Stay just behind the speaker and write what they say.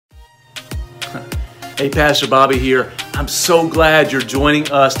Hey, Pastor Bobby here. I'm so glad you're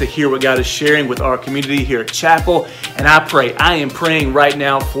joining us to hear what God is sharing with our community here at Chapel. And I am praying right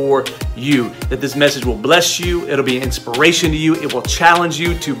now for you that this message will bless you. It'll be an inspiration to you. It will challenge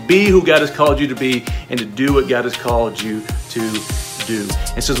you to be who God has called you to be and to do what God has called you to do.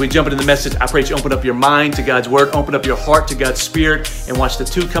 And so as we jump into the message, I pray that you open up your mind to God's word, open up your heart to God's spirit, and watch the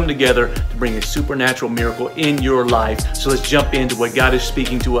two come together to bring a supernatural miracle in your life. So let's jump into what God is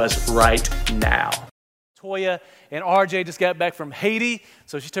speaking to us right now. Toya and RJ just got back from Haiti.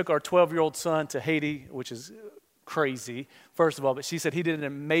 So she took our 12-year-old son to Haiti, which is crazy, first of all. But she said he did an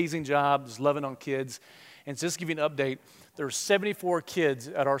amazing job just loving on kids. And just to give you an update, there are 74 kids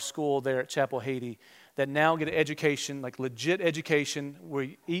at our school there at Chapel, Haiti, that now get an education, like legit education.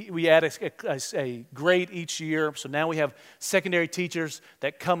 We add a grade each year. So now we have secondary teachers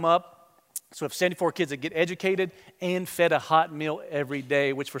that come up. So we have 74 kids that get educated and fed a hot meal every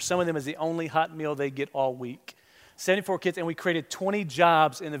day, which for some of them is the only hot meal they get all week. 74 kids, and we created 20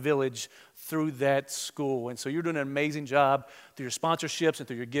 jobs in the village through that school. And so you're doing an amazing job through your sponsorships and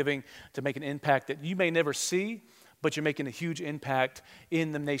through your giving to make an impact that you may never see, but you're making a huge impact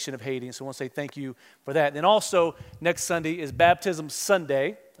in the nation of Haiti. And so I want to say thank you for that. And then also, next Sunday is Baptism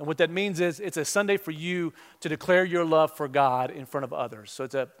Sunday. And what that means is it's a Sunday for you to declare your love for God in front of others. So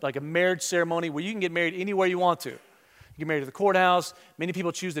it's like a marriage ceremony where you can get married anywhere you want to. You get married at the courthouse. Many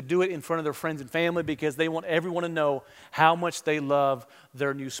people choose to do it in front of their friends and family because they want everyone to know how much they love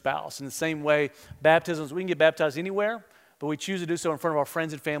their new spouse. In the same way, baptisms, we can get baptized anywhere, but we choose to do so in front of our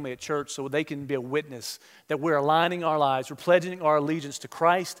friends and family at church so they can be a witness that we're aligning our lives, we're pledging our allegiance to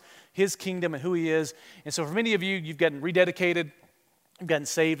Christ, His kingdom, and who He is. And so for many of you, you've gotten rededicated, you've gotten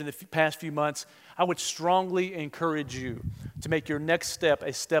saved in the past few months. I would strongly encourage you to make your next step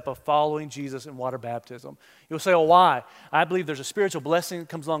a step of following Jesus in water baptism. You'll say, oh, why? I believe there's a spiritual blessing that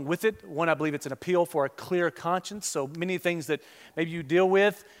comes along with it. One, I believe it's an appeal for a clear conscience. So many things that maybe you deal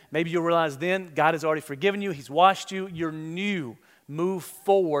with, maybe you'll realize then God has already forgiven you. He's washed you. You're new. Move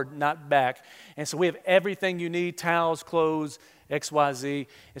forward, not back. And so we have everything you need, towels, clothes, XYZ.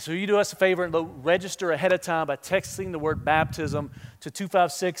 And so you do us a favor and register ahead of time by texting the word baptism to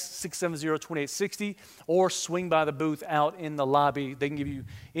 256-670-2860 or swing by the booth out in the lobby. They can give you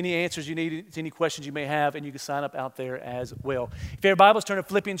any answers you need to any questions you may have, and you can sign up out there as well. If you have Bibles, turn to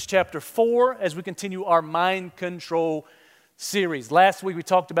Philippians chapter 4 as we continue our mind control series. Last week we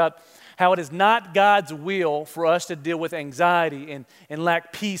talked about how it is not God's will for us to deal with anxiety and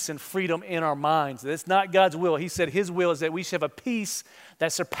lack peace and freedom in our minds. That's not God's will. He said His will is that we should have a peace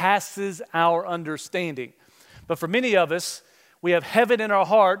that surpasses our understanding. But for many of us, we have heaven in our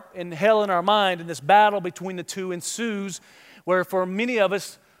heart and hell in our mind, and this battle between the two ensues, where for many of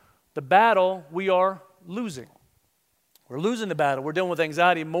us, the battle we are losing. We're losing the battle. We're dealing with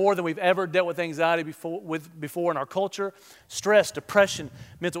anxiety more than we've ever dealt with anxiety before in our culture. Stress, depression,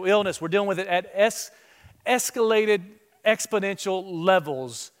 mental illness. We're dealing with it at escalated exponential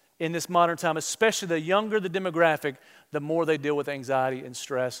levels in this modern time, especially the younger the demographic, the more they deal with anxiety and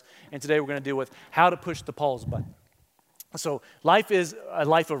stress. And today we're going to deal with how to push the pause button. So life is a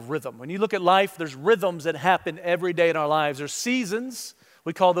life of rhythm. When you look at life, there's rhythms that happen every day in our lives. There's seasons.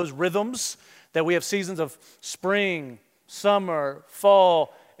 We call those rhythms, that we have seasons of spring, summer,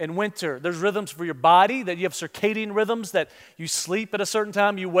 fall, and winter. There's rhythms for your body, that you have circadian rhythms, that you sleep at a certain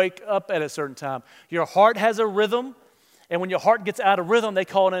time, you wake up at a certain time. Your heart has a rhythm, and when your heart gets out of rhythm, they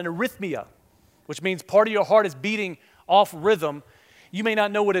call it an arrhythmia, which means part of your heart is beating off rhythm. You may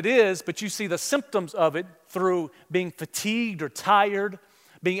not know what it is, but you see the symptoms of it through being fatigued or tired,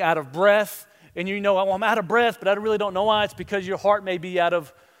 being out of breath, and you know, well, I'm out of breath, but I really don't know why. It's because your heart may be out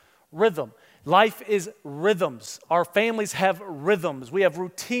of rhythm. Life is rhythms. Our families have rhythms. We have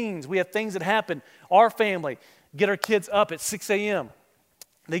routines. We have things that happen. Our family, get our kids up at 6 a.m.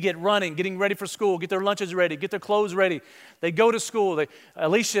 They get running, getting ready for school, get their lunches ready, get their clothes ready. They go to school.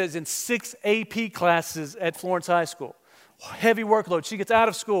 Alicia is in 6 AP classes at Florence High School. Heavy workload. She gets out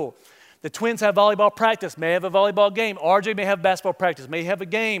of school. The twins have volleyball practice, may have a volleyball game. RJ may have basketball practice, may have a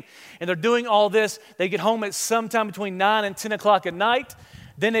game. And they're doing all this. They get home at sometime between 9 and 10 o'clock at night.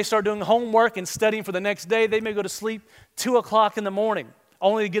 Then they start doing homework and studying for the next day. They may go to sleep 2 o'clock in the morning,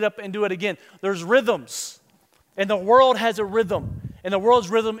 only to get up and do it again. There's rhythms. And the world has a rhythm. And the world's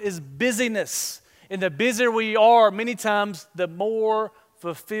rhythm is busyness. And the busier we are, many times, the more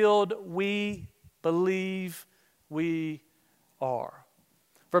fulfilled we believe we are.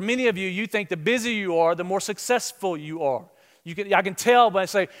 For many of you, you think the busier you are, the more successful you are. I can tell when I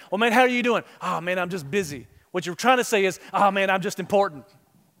say, well, man, how are you doing? Oh, man, I'm just busy. What you're trying to say is, oh, man, I'm just important.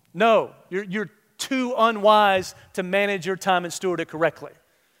 No, you're too unwise to manage your time and steward it correctly.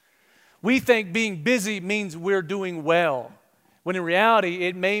 We think being busy means we're doing well, when in reality,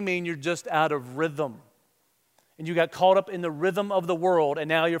 it may mean you're just out of rhythm. And you got caught up in the rhythm of the world, and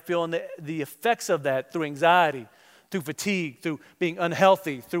now you're feeling the effects of that through anxiety, through fatigue, through being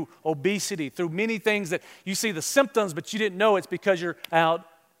unhealthy, through obesity, through many things that you see the symptoms, but you didn't know it's because you're out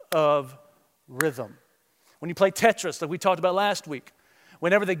of rhythm. When you play Tetris, like we talked about last week,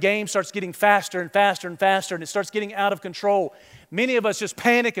 whenever the game starts getting faster and faster and faster and it starts getting out of control, many of us just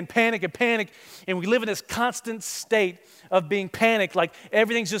panic and panic and panic, and we live in this constant state of being panicked, like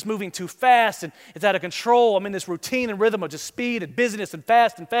everything's just moving too fast and it's out of control. I'm in this routine and rhythm of just speed and busyness and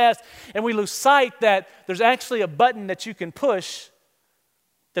fast, and we lose sight that there's actually a button that you can push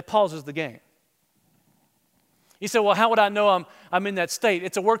that pauses the game. You say, well, how would I know I'm in that state?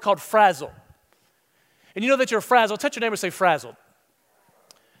 It's a word called frazzle. And you know that you're frazzled. Touch your neighbor and say frazzled.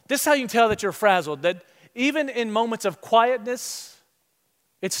 This is how you can tell that you're frazzled, that even in moments of quietness,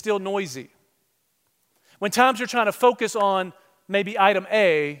 it's still noisy. When times you're trying to focus on maybe item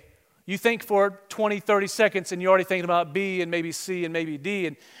A, you think for 20, 30 seconds and you're already thinking about B and maybe C and maybe D,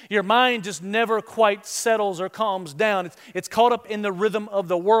 and your mind just never quite settles or calms down. It's caught up in the rhythm of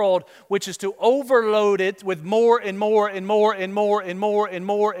the world, which is to overload it with more and more and more and more and more and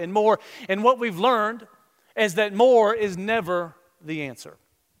more and more. And what we've learned is that more is never the answer.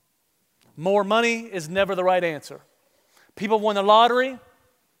 More money is never the right answer. People won the lottery,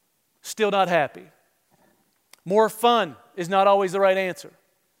 still not happy. More fun is not always the right answer.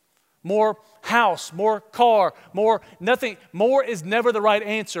 More house, more car, more nothing. More is never the right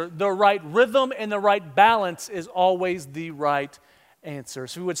answer. The right rhythm and the right balance is always the right answer.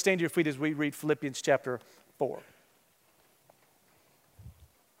 So we would stand to your feet as we read Philippians chapter 4.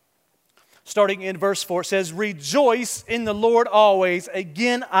 Starting in verse 4, it says, "Rejoice in the Lord always.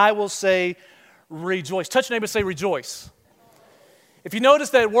 Again, I will say, rejoice." Touch your neighbor and say, rejoice. If you notice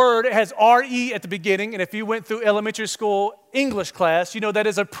that word, it has R-E at the beginning, and if you went through elementary school English class, you know that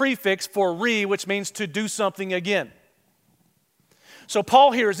is a prefix for re, which means to do something again. So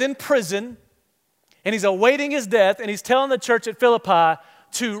Paul here is in prison, and he's awaiting his death, and he's telling the church at Philippi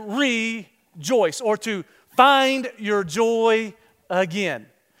to rejoice, or to find your joy again.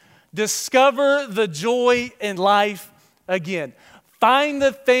 Discover the joy in life again. Find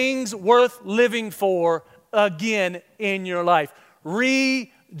the things worth living for again in your life.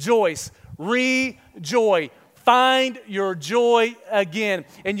 Rejoice. Rejoice. Find your joy again.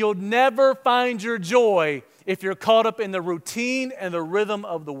 And you'll never find your joy if you're caught up in the routine and the rhythm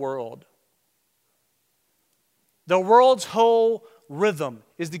of the world. The world's whole rhythm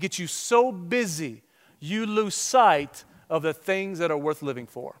is to get you so busy you lose sight of the things that are worth living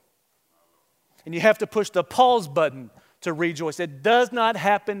for. And you have to push the pause button to rejoice. It does not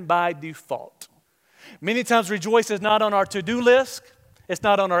happen by default. Many times rejoice is not on our to-do list. It's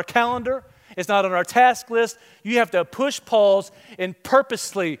not on our calendar. It's not on our task list. You have to push pause and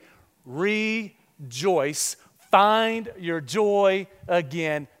purposely rejoice. Find your joy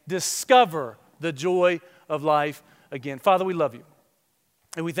again. Discover the joy of life again. Father, we love you.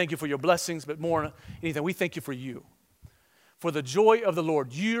 And we thank you for your blessings, but more than anything, we thank you for you. For the joy of the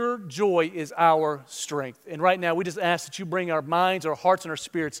Lord. Your joy is our strength. And right now, we just ask that you bring our minds, our hearts, and our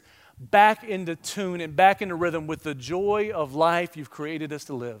spirits back into tune and back into rhythm with the joy of life you've created us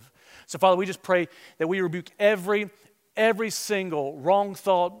to live. So, Father, we just pray that we rebuke every single wrong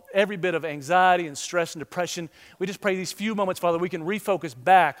thought, every bit of anxiety and stress and depression. We just pray these few moments, Father, we can refocus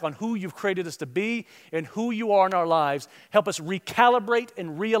back on who you've created us to be and who you are in our lives. Help us recalibrate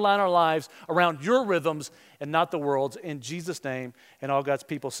and realign our lives around your rhythms and not the world's. In Jesus' name, and all God's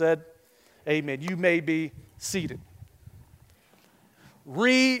people said, amen. You may be seated.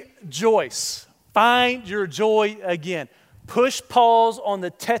 Rejoice. Find your joy again. Push pause on the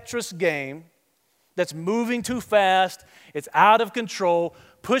Tetris game that's moving too fast, it's out of control.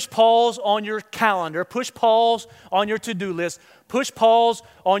 Push pause on your calendar. Push pause on your to-do list. Push pause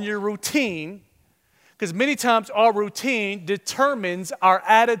on your routine, because many times our routine determines our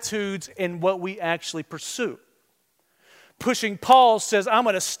attitudes and what we actually pursue. Pushing pause says, I'm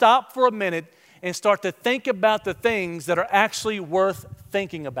going to stop for a minute and start to think about the things that are actually worth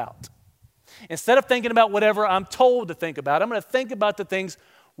thinking about. Instead of thinking about whatever I'm told to think about, I'm going to think about the things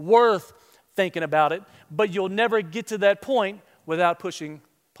worth thinking about it, but you'll never get to that point without pushing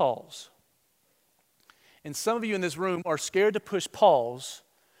pause. And some of you in this room are scared to push pause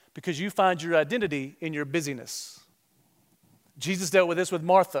because you find your identity in your busyness. Jesus dealt with this with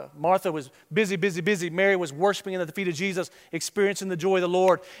Martha. Martha was busy. Mary was worshiping at the feet of Jesus, experiencing the joy of the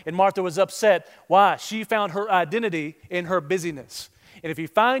Lord, and Martha was upset. Why? She found her identity in her busyness. And if you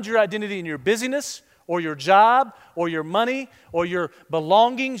find your identity in your busyness or your job or your money or your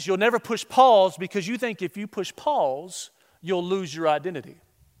belongings. You'll never push pause because you think if you push pause, you'll lose your identity.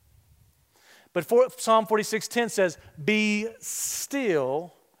 But Psalm 46:10 says, "Be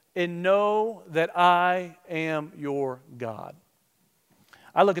still and know that I am your God."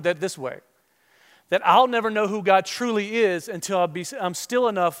 I look at that this way, that I'll never know who God truly is until I'm still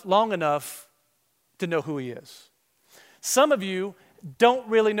enough, long enough to know who He is. Some of you don't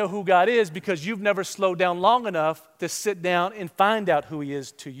really know who God is because you've never slowed down long enough to sit down and find out who He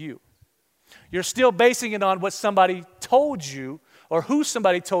is to you. You're still basing it on what somebody told you or who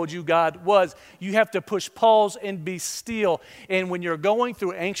somebody told you God was. You have to push pause and be still. And when you're going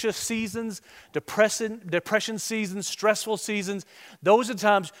through anxious seasons, depression seasons, stressful seasons, those are the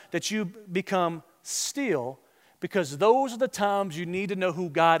times that you become still, because those are the times you need to know who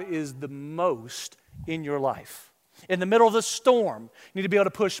God is the most in your life. In the middle of the storm, you need to be able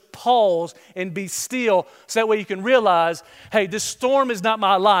to push pause and be still so that way you can realize, hey, this storm is not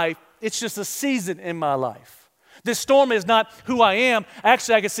my life. It's just a season in my life. This storm is not who I am.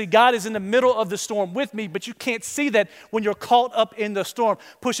 Actually, I can see God is in the middle of the storm with me, but you can't see that when you're caught up in the storm.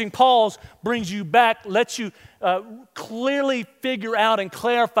 Pushing pause brings you back, lets you clearly figure out and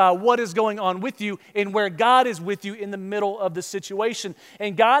clarify what is going on with you and where God is with you in the middle of the situation.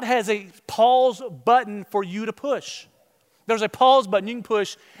 And God has a pause button for you to push. There's a pause button you can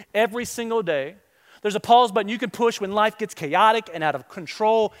push every single day. There's a pause button you can push when life gets chaotic and out of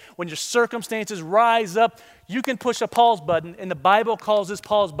control, when your circumstances rise up. You can push a pause button, and the Bible calls this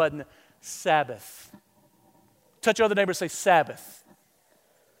pause button Sabbath. Touch your other neighbor and say Sabbath.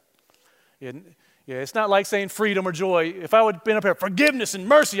 Yeah, it's not like saying freedom or joy. If I would have been up here, forgiveness and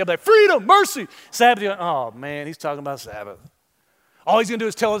mercy, I'd be like, freedom, mercy, Sabbath. Oh, man, he's talking about Sabbath. All he's going to do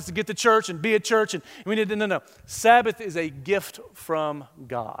is tell us to get to church and be at church. And we need to, no. Sabbath is a gift from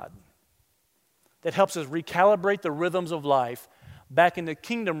God that helps us recalibrate the rhythms of life back into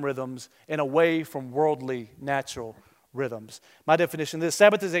kingdom rhythms and away from worldly, natural rhythms. My definition of this,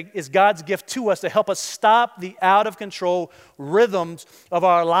 Sabbath is God's gift to us to help us stop the out-of-control rhythms of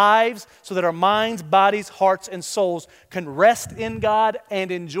our lives so that our minds, bodies, hearts, and souls can rest in God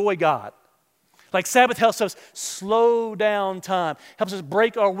and enjoy God. Like Sabbath helps us slow down time, helps us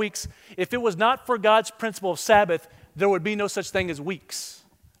break our weeks. If it was not for God's principle of Sabbath, there would be no such thing as weeks.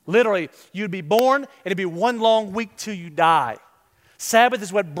 Literally, you'd be born, and it'd be one long week till you die. Sabbath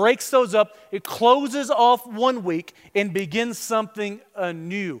is what breaks those up. It closes off one week and begins something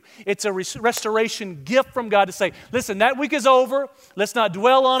anew. It's a restoration gift from God to say, listen, that week is over. Let's not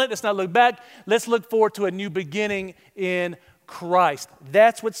dwell on it. Let's not look back. Let's look forward to a new beginning in Christ.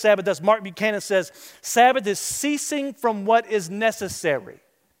 That's what Sabbath does. Mark Buchanan says, Sabbath is ceasing from what is necessary.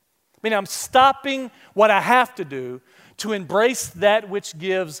 I mean, I'm stopping what I have to do to embrace that which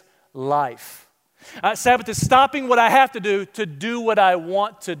gives life. Sabbath is stopping what I have to do what I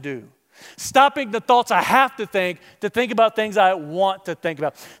want to do. Stopping the thoughts I have to think about things I want to think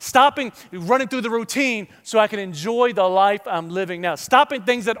about. Stopping running through the routine so I can enjoy the life I'm living now. Stopping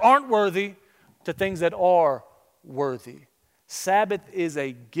things that aren't worthy to things that are worthy. Sabbath is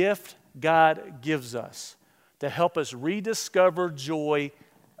a gift God gives us to help us rediscover joy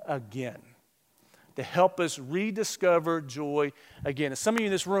again. To help us rediscover joy again. And some of you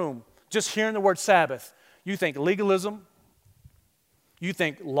in this room, just hearing the word Sabbath, you think legalism, you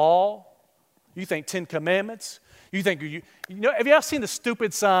think law, you think 10 Commandments, you think, have you ever seen the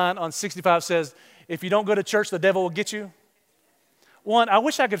stupid sign on 65 says, if you don't go to church, the devil will get you? One, I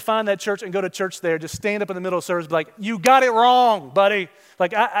wish I could find that church and go to church there, just stand up in the middle of service and be like, you got it wrong, buddy.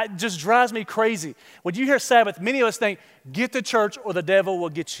 Like, it just drives me crazy. When you hear Sabbath, many of us think, get to church or the devil will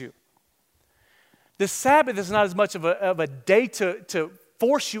get you. The Sabbath is not as much of a day to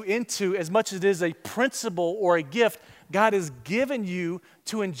force you into as much as it is a principle or a gift God has given you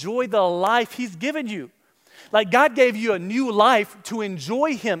to enjoy the life He's given you. Like God gave you a new life to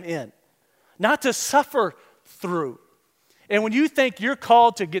enjoy Him in, not to suffer through. And when you think you're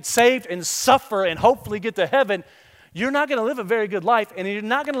called to get saved and suffer and hopefully get to heaven, you're not going to live a very good life, and you're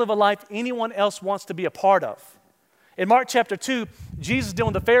not going to live a life anyone else wants to be a part of. In Mark chapter 2, Jesus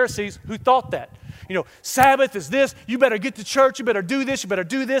dealing with the Pharisees who thought that. Sabbath is this, you better get to church, you better do this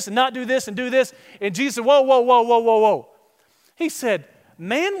and not do this and do this. And Jesus said, whoa. He said,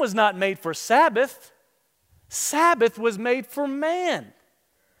 man was not made for Sabbath. Sabbath was made for man.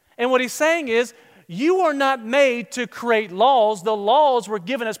 And what he's saying is, you are not made to create laws. The laws were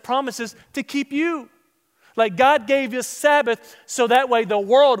given as promises to keep you. Like God gave you Sabbath so that way the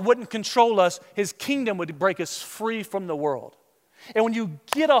world wouldn't control us. His kingdom would break us free from the world. And when you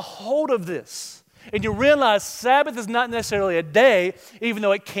get a hold of this, and you realize Sabbath is not necessarily a day, even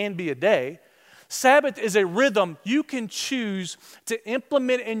though it can be a day. Sabbath is a rhythm you can choose to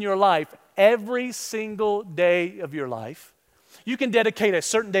implement in your life every single day of your life. You can dedicate a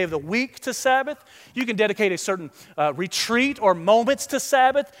certain day of the week to Sabbath. You can dedicate a certain retreat or moments to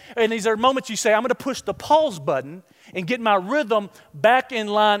Sabbath. And these are moments you say, I'm going to push the pause button and get my rhythm back in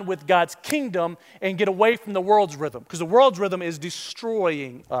line with God's kingdom and get away from the world's rhythm. Because the world's rhythm is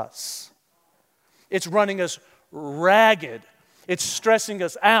destroying us. It's running us ragged. It's stressing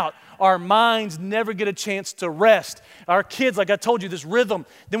us out. Our minds never get a chance to rest. Our kids, like I told you, this rhythm.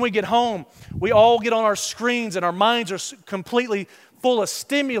 Then we get home. We all get on our screens and our minds are completely full of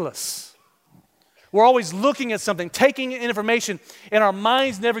stimulus. We're always looking at something, taking in information, and our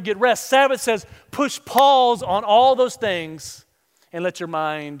minds never get rest. Sabbath says, push pause on all those things and let your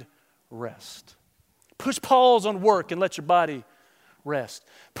mind rest. Push pause on work and let your body rest.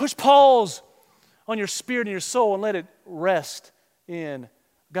 Push pause on your spirit and your soul and let it rest in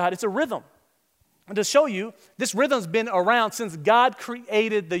God. It's a rhythm. And to show you, this rhythm's been around since God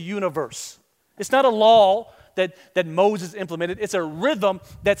created the universe. It's not a law that Moses implemented. It's a rhythm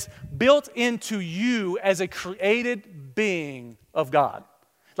that's built into you as a created being of God.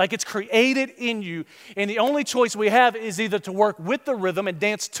 Like it's created in you. And the only choice we have is either to work with the rhythm and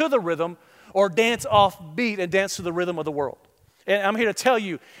dance to the rhythm or dance off beat and dance to the rhythm of the world. And I'm here to tell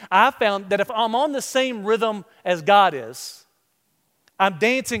you, I found that if I'm on the same rhythm as God is, I'm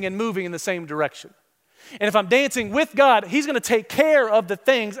dancing and moving in the same direction. And if I'm dancing with God, He's going to take care of the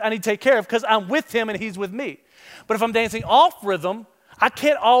things I need to take care of because I'm with Him and He's with me. But if I'm dancing off rhythm, I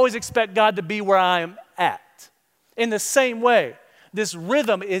can't always expect God to be where I am at. In the same way, this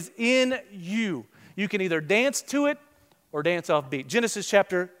rhythm is in you. You can either dance to it or dance off beat. Genesis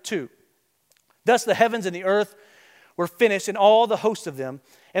chapter 2. Thus the heavens and the earth were finished and all the host of them.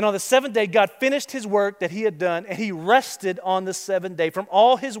 And on the seventh day, God finished His work that He had done, and He rested on the seventh day from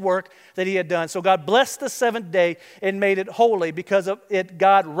all His work that He had done. So God blessed the seventh day and made it holy. Because of it,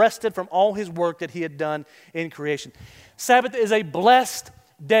 God rested from all His work that He had done in creation. Sabbath is a blessed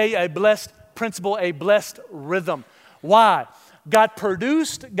day, a blessed principle, a blessed rhythm. Why? God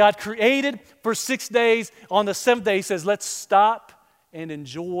created for 6 days. On the seventh day, He says, let's stop and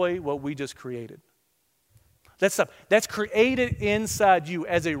enjoy what we just created. That's created inside you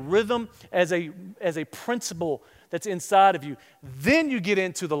as a rhythm, as a principle that's inside of you. Then you get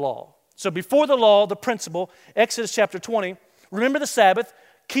into the law. So before the law, the principle, Exodus chapter 20, remember the Sabbath,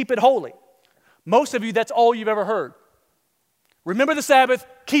 keep it holy. Most of you, that's all you've ever heard. Remember the Sabbath,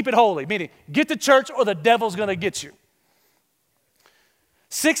 keep it holy, meaning get to church or the devil's going to get you.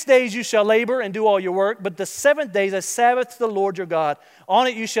 6 days you shall labor and do all your work, but the seventh day is a Sabbath to the Lord your God. On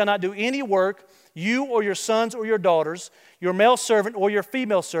it you shall not do any work, you or your sons or your daughters, your male servant or your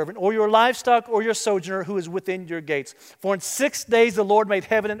female servant, or your livestock or your sojourner who is within your gates. For in 6 days the Lord made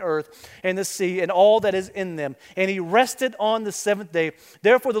heaven and earth and the sea and all that is in them, and He rested on the seventh day.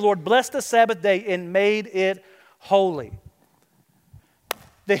 Therefore the Lord blessed the Sabbath day and made it holy.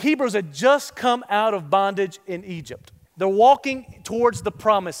 The Hebrews had just come out of bondage in Egypt. They're walking towards the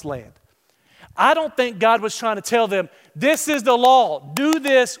promised land. I don't think God was trying to tell them, this is the law, do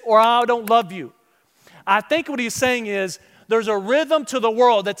this or I don't love you. I think what He's saying is, there's a rhythm to the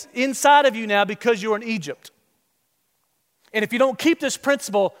world that's inside of you now because you're in Egypt. And if you don't keep this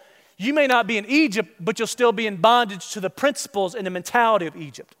principle, you may not be in Egypt, but you'll still be in bondage to the principles and the mentality of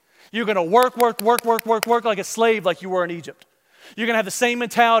Egypt. You're going to work like a slave like you were in Egypt. You're going to have the same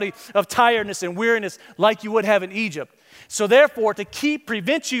mentality of tiredness and weariness like you would have in Egypt. So therefore, to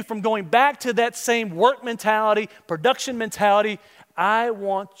prevent you from going back to that same work mentality, production mentality, I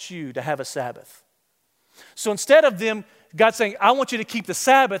want you to have a Sabbath. So instead of God saying, I want you to keep the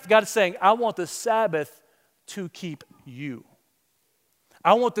Sabbath, God is saying, I want the Sabbath to keep you.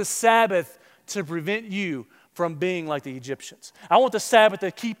 I want the Sabbath to prevent you from being like the Egyptians. I want the Sabbath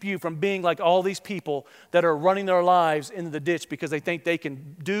to keep you from being like all these people that are running their lives into the ditch because they think they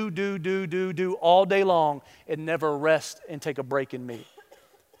can do all day long and never rest and take a break in me.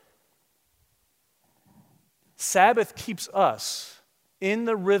 Sabbath keeps us in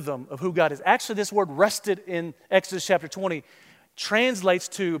the rhythm of who God is. Actually, this word rested in Exodus chapter 20 translates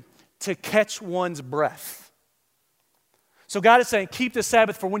to catch one's breath. So God is saying, keep the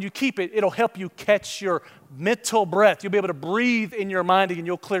Sabbath, for when you keep it, it'll help you catch your mental breath. You'll be able to breathe in your mind again.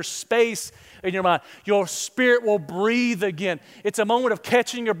 You'll clear space in your mind. Your spirit will breathe again. It's a moment of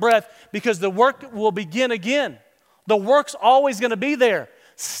catching your breath because the work will begin again. The work's always going to be there.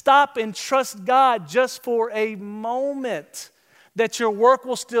 Stop and trust God just for a moment. that your work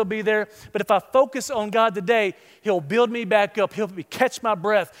will still be there, but if I focus on God today, He'll build me back up. He'll help me catch my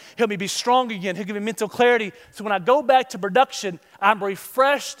breath. He'll help me be strong again. He'll give me mental clarity. So when I go back to production, I'm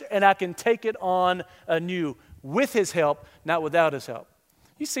refreshed and I can take it on anew with His help, not without His help.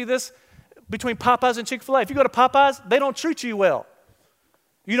 You see this between Popeyes and Chick-fil-A. If you go to Popeyes, they don't treat you well.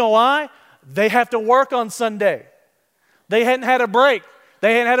 You know why? They have to work on Sunday. They hadn't had a break.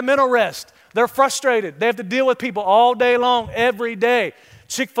 They hadn't had a mental rest. They're frustrated. They have to deal with people all day long, every day.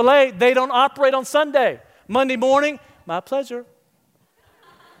 Chick-fil-A, they don't operate on Sunday. Monday morning, my pleasure.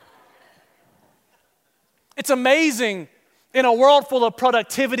 It's amazing in a world full of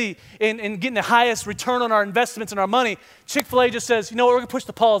productivity and getting the highest return on our investments and our money. Chick-fil-A just says, you know what, we're going to push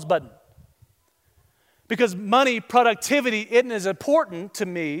the pause button. Because money, productivity isn't as important to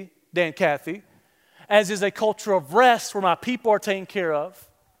me, Dan Cathy, as is a culture of rest where my people are taken care of.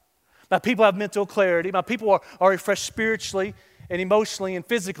 My people have mental clarity. My people are refreshed spiritually and emotionally and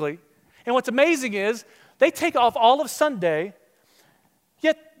physically. And what's amazing is they take off all of Sunday,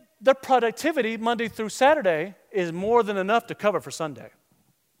 yet their productivity Monday through Saturday is more than enough to cover for Sunday.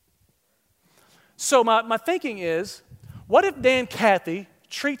 So my thinking is, what if Dan Cathy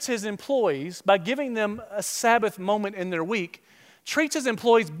treats his employees by giving them a Sabbath moment in their week, treats his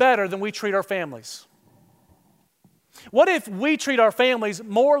employees better than we treat our families? What if we treat our families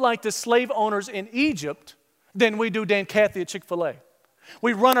more like the slave owners in Egypt than we do Dan Cathy at Chick-fil-A?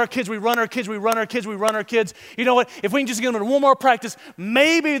 We run our kids, we run our kids, we run our kids, we run our kids. You know what? If we can just get them in one more practice,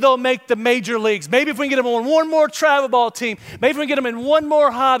 maybe they'll make the major leagues. Maybe if we can get them on one more travel ball team, maybe if we can get them in one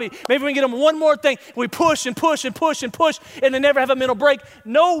more hobby, maybe we can get them one more thing. We push and push and push and push, and they never have a mental break.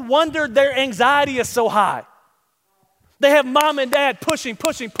 No wonder their anxiety is so high. They have mom and dad pushing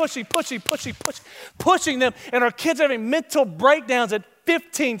them, and our kids are having mental breakdowns at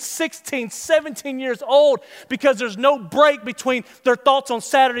 15, 16, 17 years old because there's no break between their thoughts on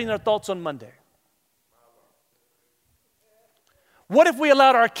Saturday and their thoughts on Monday. What if we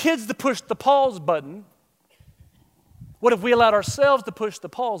allowed our kids to push the pause button? What if we allowed ourselves to push the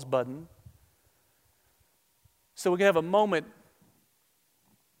pause button so we can have a moment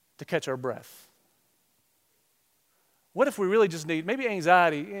to catch our breath? What if we really just need, maybe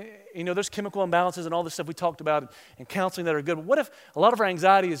anxiety, you know, there's chemical imbalances and all this stuff we talked about and counseling that are good. But what if a lot of our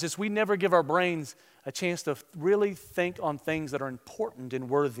anxiety is just we never give our brains a chance to really think on things that are important and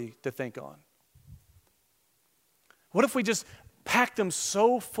worthy to think on? What if we just pack them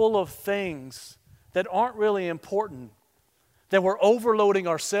so full of things that aren't really important, that we're overloading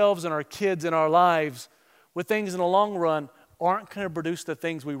ourselves and our kids and our lives with things in the long run aren't going to produce the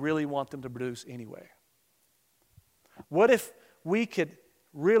things we really want them to produce anyway? What if we could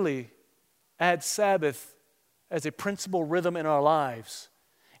really add Sabbath as a principal rhythm in our lives,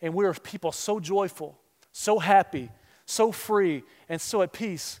 and we're people so joyful, so happy, so free, and so at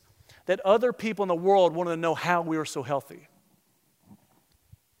peace that other people in the world want to know how we are so healthy?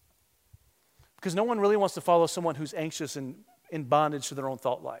 Because no one really wants to follow someone who's anxious and in bondage to their own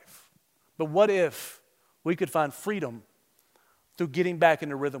thought life. But what if we could find freedom through getting back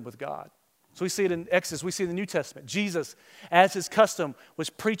into rhythm with God? So we see it in Exodus, we see it in the New Testament. Jesus, as his custom, was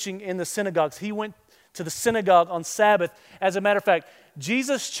preaching in the synagogues. He went to the synagogue on Sabbath. As a matter of fact,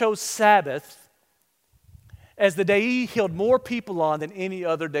 Jesus chose Sabbath as the day he healed more people on than any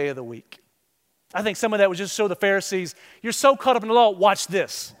other day of the week. I think some of that was just to show the Pharisees, you're so caught up in the law, watch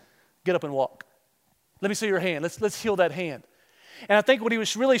this. Get up and walk. Let me see your hand. Let's heal that hand. And I think what he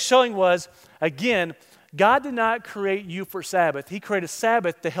was really showing was, again, God did not create you for Sabbath. He created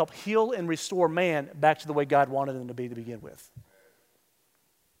Sabbath to help heal and restore man back to the way God wanted him to be to begin with.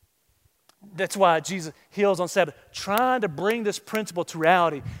 That's why Jesus heals on Sabbath, trying to bring this principle to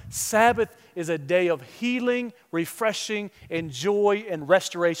reality. Sabbath is a day of healing, refreshing, and joy and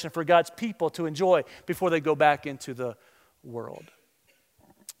restoration for God's people to enjoy before they go back into the world.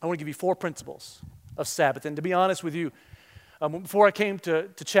 I want to give you 4 principles of Sabbath. And to be honest with you, before I came to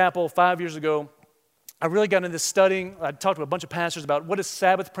chapel 5 years ago, I really got into studying. I talked to a bunch of pastors about what does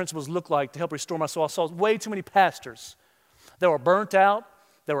Sabbath principles look like to help restore my soul. I saw way too many pastors that were burnt out,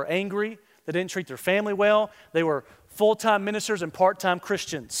 that were angry, that didn't treat their family well. They were full-time ministers and part-time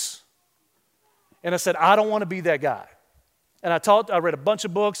Christians. And I said, I don't want to be that guy. And I read a bunch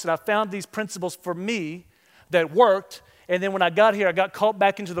of books, and I found these principles for me that worked. And then when I got here, I got caught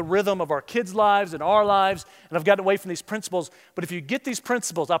back into the rhythm of our kids' lives and our lives, and I've gotten away from these principles. But if you get these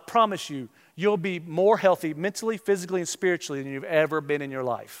principles, I promise you, you'll be more healthy mentally, physically, and spiritually than you've ever been in your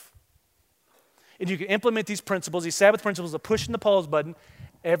life. And you can implement these principles, these Sabbath principles of pushing the pause button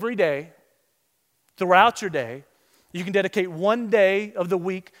every day, throughout your day. You can dedicate one day of the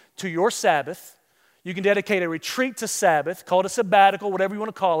week to your Sabbath. You can dedicate a retreat to Sabbath, call it a sabbatical, whatever you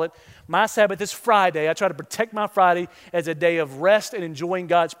want to call it. My Sabbath is Friday. I try to protect my Friday as a day of rest and enjoying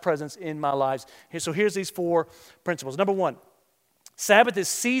God's presence in my lives. So here's these 4 principles. Number 1, Sabbath is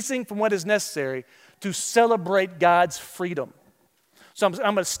ceasing from what is necessary to celebrate God's freedom. So I'm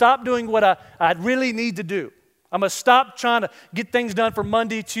going to stop doing what I really need to do. I'm going to stop trying to get things done for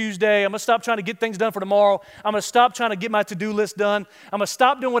Monday, Tuesday. I'm going to stop trying to get things done for tomorrow. I'm going to stop trying to get my to-do list done. I'm going to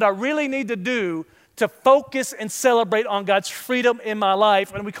stop doing what I really need to do to focus and celebrate on God's freedom in my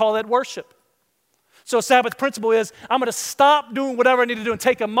life, and we call that worship. So Sabbath principle is I'm going to stop doing whatever I need to do and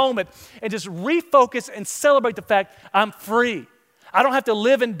take a moment and just refocus and celebrate the fact I'm free. I don't have to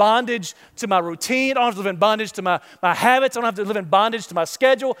live in bondage to my routine. I don't have to live in bondage to my habits. I don't have to live in bondage to my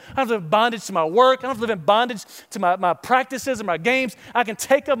schedule. I don't have to live in bondage to my work. I don't have to live in bondage to my practices and my games. I can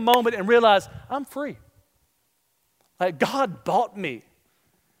take a moment and realize I'm free. Like God bought me.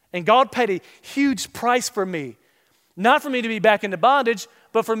 And God paid a huge price for me. Not for me to be back into bondage,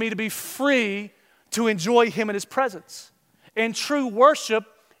 but for me to be free to enjoy Him in His presence. And true worship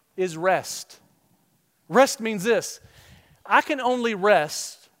is rest. Rest means this. I can only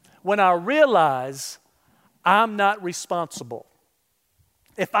rest when I realize I'm not responsible.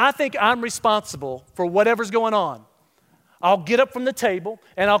 If I think I'm responsible for whatever's going on, I'll get up from the table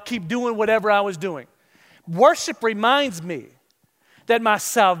and I'll keep doing whatever I was doing. Worship reminds me that my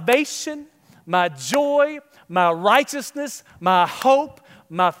salvation, my joy, my righteousness, my hope,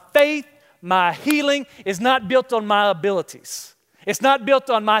 my faith, my healing is not built on my abilities. It's not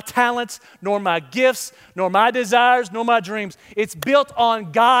built on my talents, nor my gifts, nor my desires, nor my dreams. It's built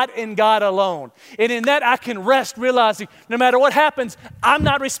on God and God alone. And in that I can rest realizing no matter what happens, I'm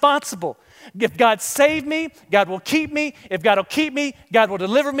not responsible. If God saved me, God will keep me. If God will keep me, God will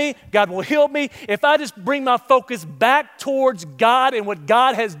deliver me. God will heal me. If I just bring my focus back towards God and what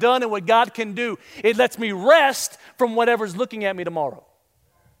God has done and what God can do, it lets me rest from whatever's looking at me tomorrow.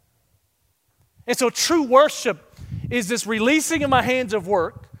 And so true worship is this releasing in my hands of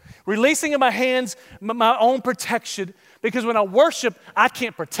work, releasing in my hands my own protection, because when I worship, I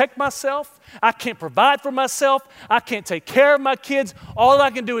can't protect myself, I can't provide for myself, I can't take care of my kids. All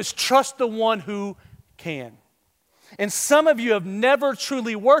I can do is trust the one who can. And some of you have never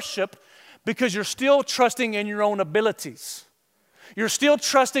truly worshiped because you're still trusting in your own abilities. You're still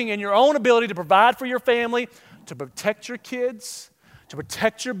trusting in your own ability to provide for your family, to protect your kids, to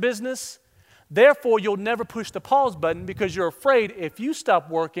protect your business. Therefore, you'll never push the pause button because you're afraid if you stop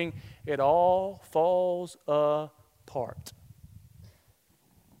working, it all falls apart.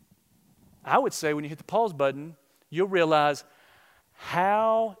 I would say when you hit the pause button, you'll realize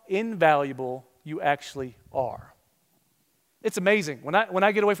how invaluable you actually are. It's amazing. When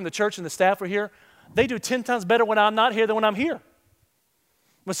I get away from the church and the staff are here, they do 10 times better when I'm not here than when I'm here.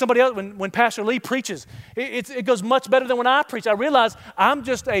 When somebody else, when Pastor Lee preaches, it goes much better than when I preach. I realize I'm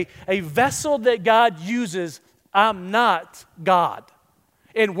just a vessel that God uses. I'm not God.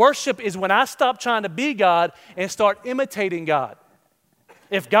 And worship is when I stop trying to be God and start imitating God.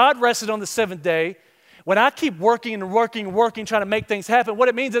 If God rested on the 7th day, when I keep working and working, trying to make things happen, what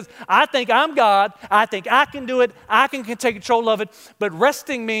it means is I think I'm God. I think I can do it. I can take control of it. But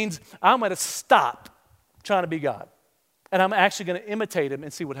resting means I'm going to stop trying to be God. And I'm actually going to imitate Him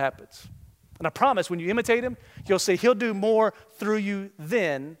and see what happens. And I promise when you imitate Him, you'll see He'll do more through you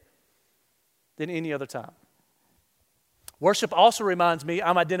then than any other time. Worship also reminds me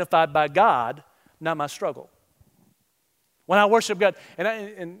I'm identified by God, not my struggle. When I worship God,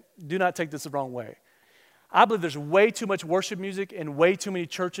 and do not take this the wrong way, I believe there's way too much worship music and way too many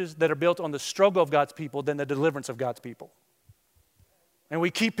churches that are built on the struggle of God's people than the deliverance of God's people. And we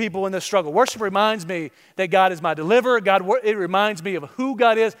keep people in the struggle. Worship reminds me that God is my deliverer. It reminds me of who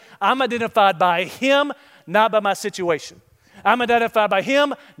God is. I'm identified by Him, not by my situation. I'm identified by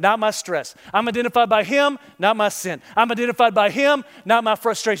Him, not my stress. I'm identified by Him, not my sin. I'm identified by Him, not my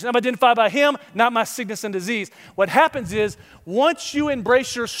frustration. I'm identified by Him, not my sickness and disease. What happens is, once you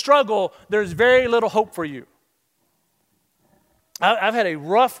embrace your struggle, there's very little hope for you. I've had a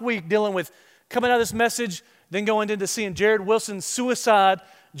rough week dealing with coming out of this message, then going into seeing Jared Wilson's suicide.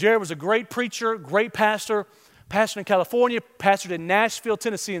 Jared was a great preacher, great pastor, pastored in California, pastored in Nashville,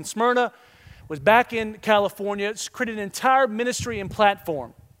 Tennessee, and Smyrna, was back in California, created an entire ministry and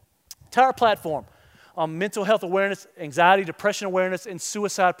platform on mental health awareness, anxiety, depression awareness, and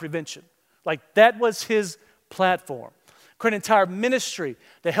suicide prevention. Like that was his platform. Created an entire ministry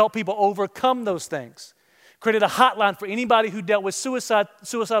to help people overcome those things. Created a hotline for anybody who dealt with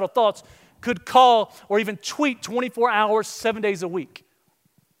suicidal thoughts could call or even tweet 24 hours, 7 days a week.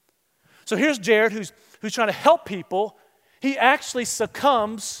 So here's Jared who's trying to help people. He actually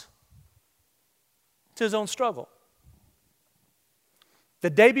succumbs to his own struggle. The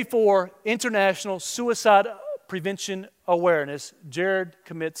day before International Suicide Prevention Awareness, Jared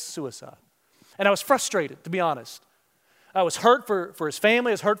commits suicide. And I was frustrated, to be honest. I was hurt for his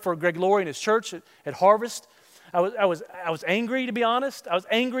family. I was hurt for Greg Laurie and his church at Harvest. I was angry, to be honest. I was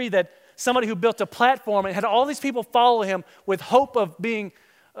angry that somebody who built a platform and had all these people follow him with hope of being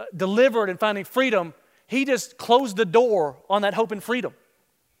delivered and finding freedom, he just closed the door on that hope and freedom.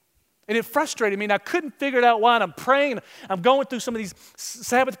 And it frustrated me, and I couldn't figure it out why. And I'm praying, and I'm going through some of these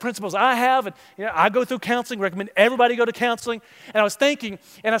Sabbath principles I have, and I go through counseling, recommend everybody go to counseling. And I was thinking,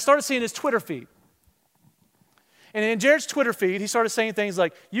 and I started seeing his Twitter feed. And in Jared's Twitter feed, he started saying things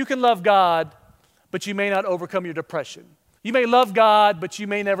like, you can love God, but you may not overcome your depression. You may love God, but you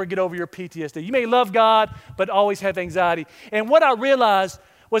may never get over your PTSD. You may love God, but always have anxiety. And what I realized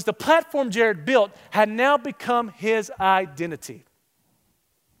was the platform Jared built had now become his identity.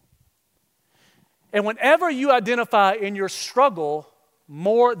 And whenever you identify in your struggle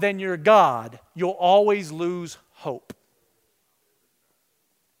more than your God, you'll always lose hope.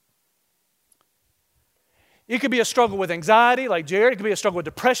 It could be a struggle with anxiety, like Jared. It could be a struggle with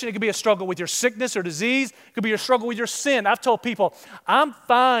depression. It could be a struggle with your sickness or disease. It could be a struggle with your sin. I've told people, I'm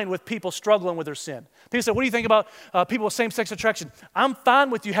fine with people struggling with their sin. People say, what do you think about people with same-sex attraction? I'm fine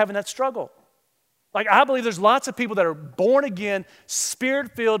with you having that struggle. Like, I believe there's lots of people that are born again,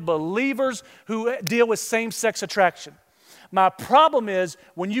 spirit-filled believers who deal with same-sex attraction. My problem is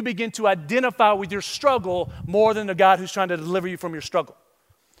when you begin to identify with your struggle more than the God who's trying to deliver you from your struggle.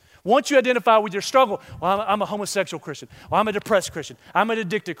 Once you identify with your struggle, well, I'm a homosexual Christian. Well, I'm a depressed Christian. I'm an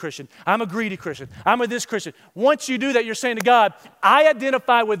addicted Christian. I'm a greedy Christian. I'm a this Christian. Once you do that, you're saying to God, I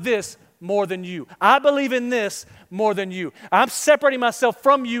identify with this more than you. I believe in this more than you. I'm separating myself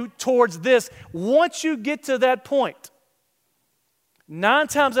from you towards this. Once you get to that point, 9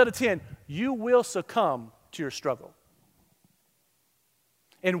 times out of 10, you will succumb to your struggle.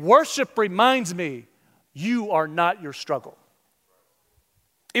 And worship reminds me, you are not your struggle.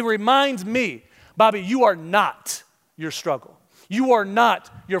 It reminds me, Bobby, you are not your struggle. You are not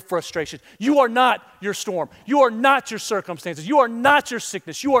your frustration. You are not your storm. You are not your circumstances. You are not your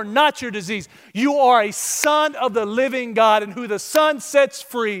sickness. You are not your disease. You are a son of the living God, and who the Son sets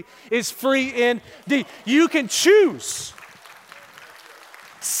free is free indeed. You can choose.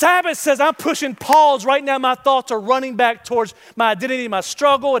 Sabbath says, I'm pushing pause right now. My thoughts are running back towards my identity, my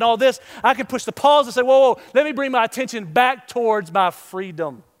struggle, and all this. I can push the pause and say, whoa, let me bring my attention back towards my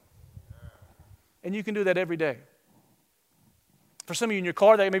freedom. And you can do that every day. For some of you in your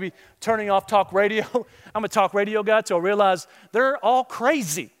car, they may be turning off talk radio. I'm a talk radio guy, so I realize they're all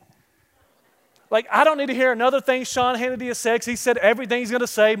crazy. Like, I don't need to hear another thing Sean Hannity has said, because he said everything he's going to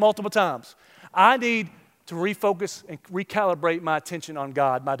say multiple times. I need to refocus and recalibrate my attention on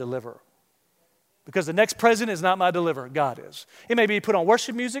God, my deliverer. Because the next president is not my deliverer, God is. It may be put on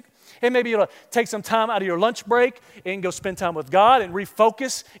worship music. It may be able to take some time out of your lunch break and go spend time with God and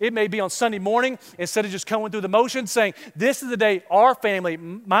refocus. It may be on Sunday morning, instead of just coming through the motions, saying, this is the day our family,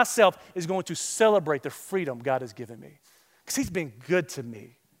 myself, is going to celebrate the freedom God has given me. Because He's been good to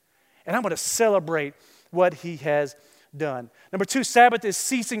me. And I'm going to celebrate what He has done. Number 2, Sabbath is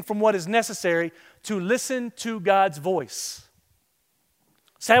ceasing from what is necessary to listen to God's voice.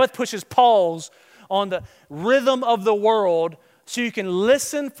 Sabbath pushes pause on the rhythm of the world so you can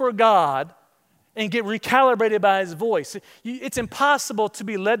listen for God and get recalibrated by His voice. It's impossible to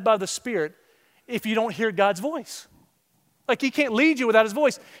be led by the Spirit if you don't hear God's voice. Like, He can't lead you without His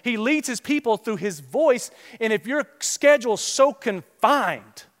voice. He leads His people through His voice, and if your schedule is so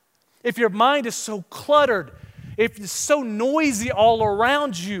confined, if your mind is so cluttered, if it's so noisy all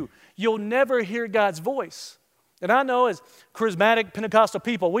around you, you'll never hear God's voice. And I know as charismatic Pentecostal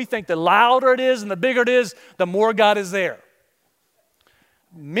people, we think the louder it is and the bigger it is, the more God is there.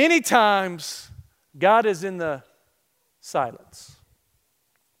 Many times, God is in the silence.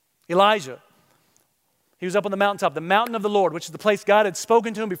 Elijah, he was up on the mountaintop, the mountain of the Lord, which is the place God had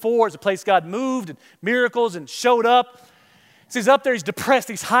spoken to him before. It's the place God moved and miracles and showed up. So he's up there, he's depressed,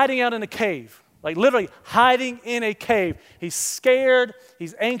 he's hiding out in a cave. Like literally hiding in a cave. He's scared,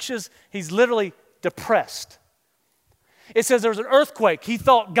 he's anxious, he's literally depressed. It says there was an earthquake. He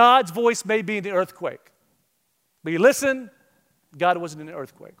thought God's voice may be in the earthquake. But he listened, God wasn't in the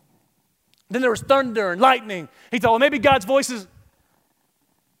earthquake. Then there was thunder and lightning. He thought, well, maybe God's voice is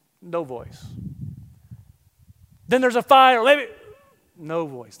no voice. Then there's a fire, maybe no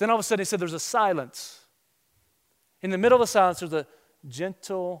voice. Then all of a sudden he said there's a silence. In the middle of the silence, there's a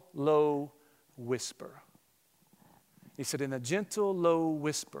gentle, low whisper. He said, in a gentle, low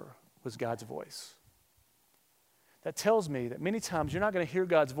whisper was God's voice. That tells me that many times you're not going to hear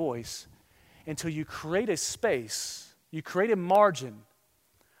God's voice until you create a space, you create a margin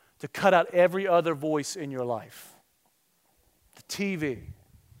to cut out every other voice in your life. The TV,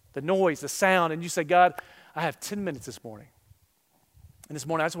 the noise, the sound, and you say, God, I have 10 minutes this morning. And this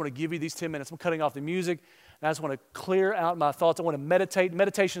morning I just want to give you these 10 minutes. I'm cutting off the music, and I just want to clear out my thoughts. I want to meditate.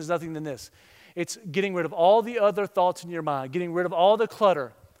 Meditation is nothing than this. It's getting rid of all the other thoughts in your mind, getting rid of all the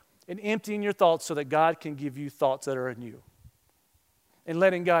clutter, and emptying your thoughts so that God can give you thoughts that are in you. And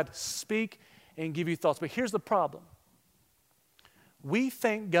letting God speak and give you thoughts. But here's the problem. We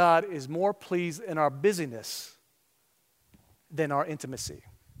think God is more pleased in our busyness than our intimacy.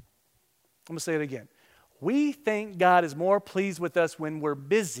 I'm going to say it again. We think God is more pleased with us when we're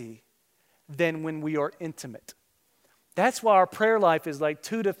busy than when we are intimate. That's why our prayer life is like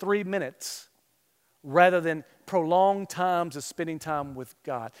 2 to 3 minutes rather than prolonged times of spending time with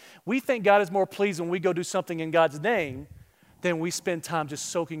God. We think God is more pleased when we go do something in God's name than we spend time just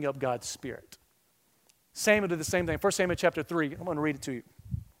soaking up God's Spirit. Samuel did the same thing. 1 Samuel chapter 3, I'm going to read it to you.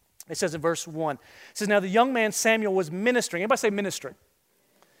 It says in verse 1, it says, now the young man Samuel was ministering. Everybody say ministering.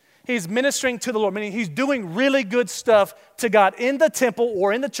 He's ministering to the Lord, meaning he's doing really good stuff to God in the temple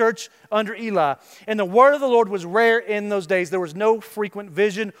or in the church under Eli. And the word of the Lord was rare in those days. There was no frequent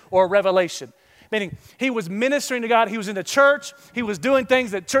vision or revelation. Meaning he was ministering to God. He was in the church. He was doing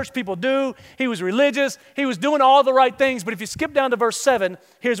things that church people do. He was religious. He was doing all the right things. But if you skip down to verse 7,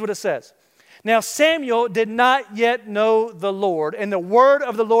 here's what it says. Now Samuel did not yet know the Lord, and the word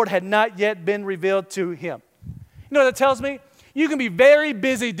of the Lord had not yet been revealed to him. You know what that tells me? You can be very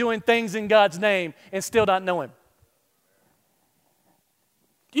busy doing things in God's name and still not know Him.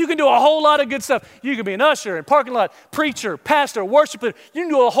 You can do a whole lot of good stuff. You can be an usher, in parking lot, preacher, pastor, worshiper. You can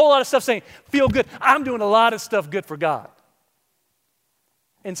do a whole lot of stuff saying, feel good. I'm doing a lot of stuff good for God.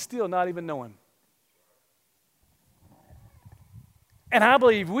 And still not even know Him. And I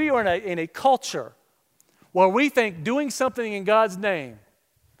believe we are in a culture where we think doing something in God's name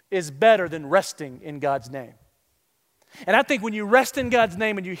is better than resting in God's name. And I think when you rest in God's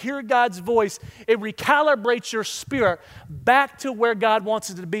name and you hear God's voice, it recalibrates your spirit back to where God wants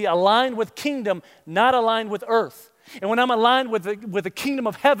it to be, aligned with kingdom, not aligned with earth. And when I'm aligned with the kingdom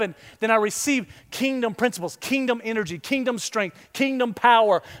of heaven, then I receive kingdom principles, kingdom energy, kingdom strength, kingdom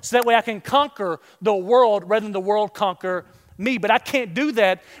power, so that way I can conquer the world rather than the world conquer me. But I can't do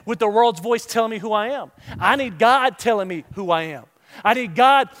that with the world's voice telling me who I am. I need God telling me who I am. I need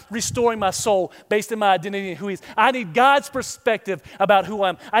God restoring my soul based on my identity and who He is. I need God's perspective about who I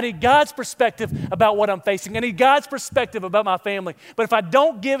am. I need God's perspective about what I'm facing. I need God's perspective about my family. But if I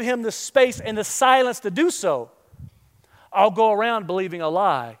don't give Him the space and the silence to do so, I'll go around believing a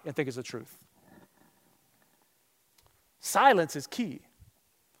lie and think it's the truth. Silence is key.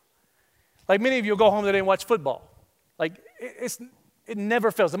 Like many of you will go home today and watch football. Like it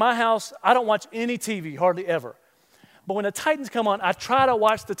never fails. In my house, I don't watch any TV, hardly ever. But when the Titans come on, I try to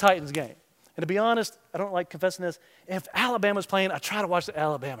watch the Titans game. And to be honest, I don't like confessing this. If Alabama's playing, I try to watch the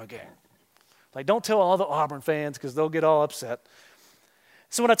Alabama game. Like, don't tell all the Auburn fans because they'll get all upset.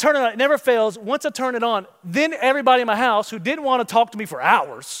 So when I turn it on, it never fails. Once I turn it on, then everybody in my house who didn't want to talk to me for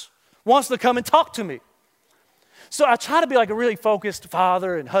hours wants to come and talk to me. So I try to be like a really focused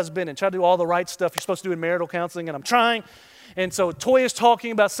father and husband and try to do all the right stuff you're supposed to do in marital counseling, and I'm trying. And so Toya's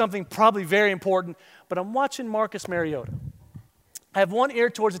talking about something probably very important, but I'm watching Marcus Mariota. I have one ear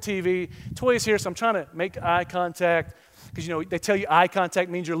towards the TV. Toya's here, so I'm trying to make eye contact because, you know, they tell you eye contact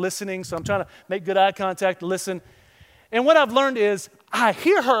means you're listening, so I'm trying to make good eye contact, listen. And what I've learned is I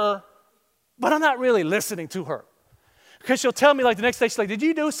hear her, but I'm not really listening to her. Because she'll tell me, like, the next day, she's like, did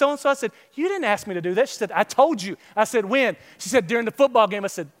you do so-and-so? I said, you didn't ask me to do that. She said, I told you. I said, when? She said, during the football game. I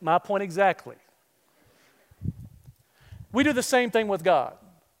said, my point exactly. We do the same thing with God.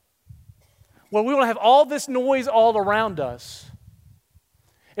 Well, we want to have all this noise all around us,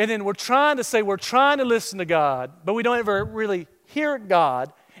 and then we're trying to listen to God, but we don't ever really hear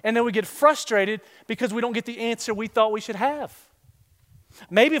God, and then we get frustrated because we don't get the answer we thought we should have.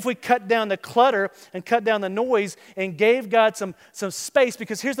 Maybe if we cut down the clutter and cut down the noise and gave God some space,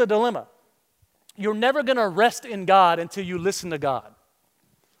 because here's the dilemma. You're never going to rest in God until you listen to God.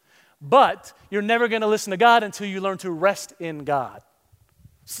 But you're never going to listen to God until you learn to rest in God.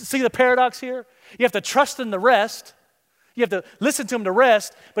 See the paradox here? You have to trust in the rest. You have to listen to Him to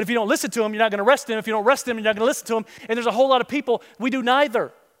rest. But if you don't listen to Him, you're not going to rest in Him. If you don't rest in Him, you're not going to listen to Him. And there's a whole lot of people, we do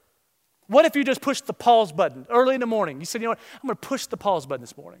neither. What if you just pushed the pause button early in the morning? You said, you know what, I'm going to push the pause button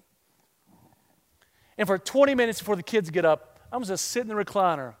this morning. And for 20 minutes before the kids get up, I'm just sit in the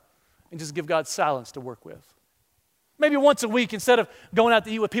recliner and just give God silence to work with. Maybe once a week, instead of going out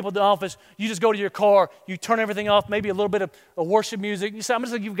to eat with people at the office, you just go to your car, you turn everything off, maybe a little bit of worship music. You say, I'm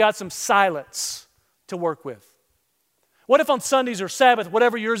just going to give God some silence to work with. What if on Sundays or Sabbath,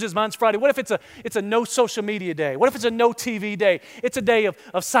 whatever yours is, mine's Friday, what if it's a no social media day? What if it's a no TV day? It's a day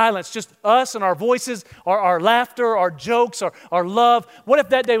of silence, just us and our voices, our laughter, our jokes, our love. What if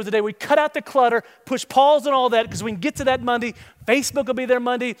that day was the day we cut out the clutter, push pause on all that, because we can get to that Monday. Facebook will be there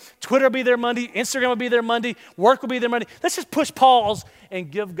Monday, Twitter will be there Monday, Instagram will be there Monday, work will be there Monday. Let's just push pause and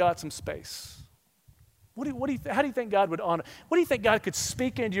give God some space. How do you think God would honor? What do you think God could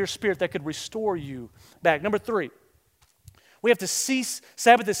speak into your spirit that could restore you back? Number 3. We have to cease.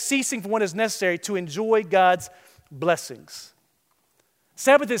 Sabbath is ceasing from what is necessary to enjoy God's blessings.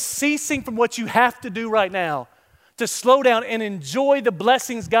 Sabbath is ceasing from what you have to do right now to slow down and enjoy the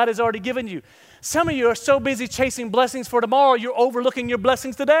blessings God has already given you. Some of you are so busy chasing blessings for tomorrow, you're overlooking your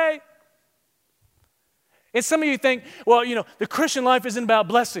blessings today. And some of you think, well, the Christian life isn't about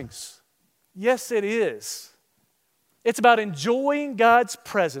blessings. Yes, it is. It's about enjoying God's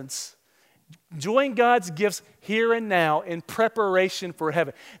presence, enjoying God's gifts here and now in preparation for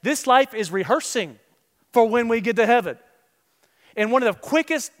heaven. This life is rehearsing for when we get to heaven. And one of the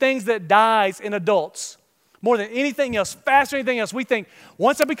quickest things that dies in adults, more than anything else, faster than anything else, we think,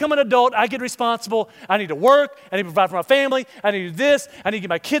 once I become an adult, I get responsible. I need to work. I need to provide for my family. I need to do this. I need to get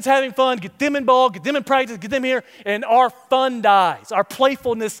my kids having fun, get them involved, get them in practice, get them here. And our fun dies. Our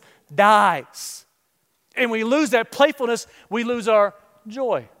playfulness dies. And when we lose that playfulness, we lose our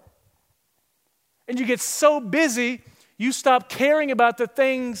joy. And you get so busy, you stop caring about the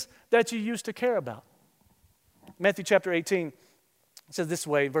things that you used to care about. Matthew chapter 18 says this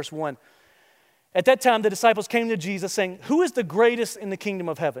way, verse 1. At that time, the disciples came to Jesus saying, "Who is the greatest in the kingdom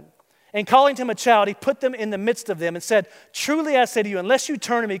of heaven?" And calling to him a child, he put them in the midst of them and said, "Truly I say to you, unless you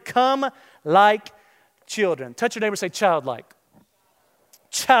turn to me, come like children." Touch your neighbor and say, childlike.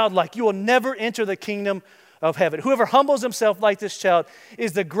 Childlike. You will never enter the kingdom of heaven. Whoever humbles himself like this child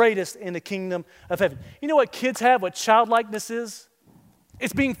is the greatest in the kingdom of heaven. You know what kids have, what childlikeness is?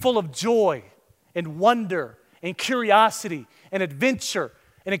 It's being full of joy and wonder and curiosity and adventure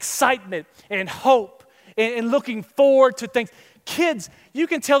and excitement and hope and looking forward to things. Kids, you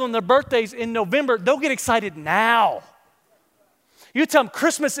can tell them their birthdays in November, they'll get excited now. You tell them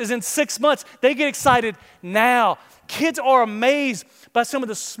Christmas is in 6 months, they get excited now. Kids are amazed by some of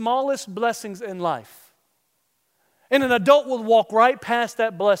the smallest blessings in life. And an adult will walk right past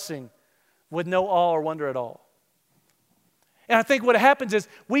that blessing with no awe or wonder at all. And I think what happens is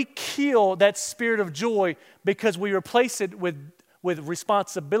we kill that spirit of joy because we replace it with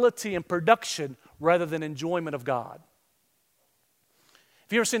responsibility and production rather than enjoyment of God.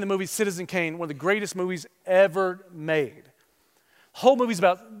 Have you ever seen the movie Citizen Kane, one of the greatest movies ever made? The whole movie's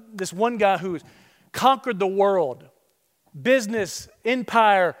about this one guy who conquered the world. Business,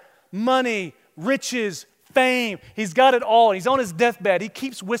 empire, money, riches, fame. He's got it all. He's on his deathbed. He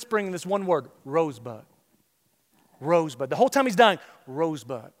keeps whispering this one word, Rosebud. Rosebud. The whole time he's dying,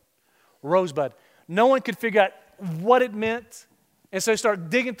 Rosebud. Rosebud. No one could figure out what it meant. And so they start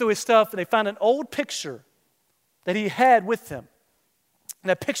digging through his stuff, and they find an old picture that he had with him. And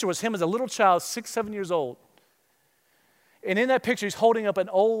that picture was him as a little child, 6, 7 years old. And in that picture, he's holding up an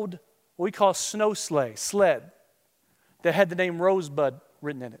old, what we call snow sled, that had the name Rosebud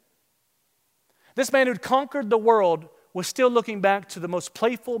written in it. This man who'd conquered the world was still looking back to the most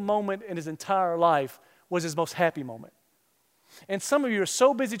playful moment in his entire life was his most happy moment. And some of you are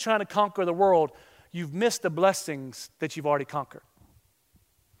so busy trying to conquer the world, you've missed the blessings that you've already conquered.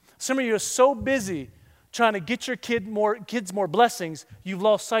 Some of you are so busy trying to get your kids more blessings, you've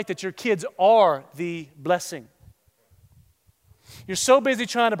lost sight that your kids are the blessing. You're so busy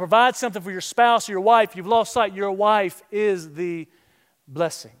trying to provide something for your spouse or your wife, you've lost sight your wife is the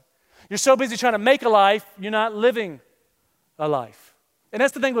blessing. You're so busy trying to make a life, you're not living a life. And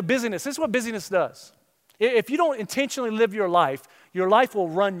that's the thing with busyness. This is what busyness does. If you don't intentionally live your life will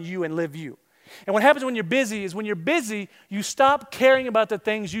run you and live you. And what happens when you're busy is when you're busy, you stop caring about the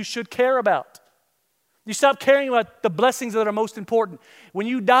things you should care about. You stop caring about the blessings that are most important. When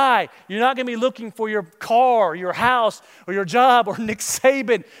you die, you're not going to be looking for your car, or your house, or your job, or Nick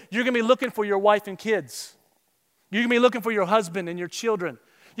Saban. You're going to be looking for your wife and kids. You're going to be looking for your husband and your children.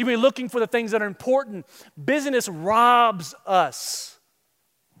 You're going to be looking for the things that are important. Busyness robs us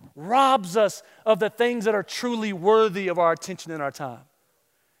of the things that are truly worthy of our attention and our time.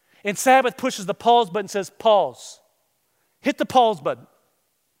 And Sabbath pushes the pause button and says, pause. Hit the pause button.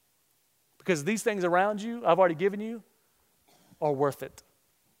 Because these things around you, I've already given you, are worth it.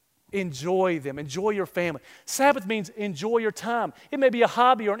 Enjoy them. Enjoy your family. Sabbath means enjoy your time. It may be a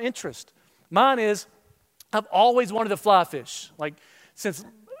hobby or an interest. Mine is I've always wanted to fly fish. Like since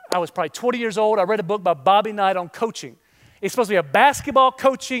I was probably 20 years old, I read a book by Bobby Knight on coaching. It's supposed to be a basketball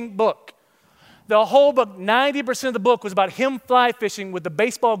coaching book. The whole book, 90% of the book was about him fly fishing with the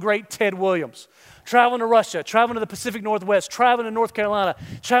baseball great Ted Williams. Traveling to Russia, traveling to the Pacific Northwest, traveling to North Carolina,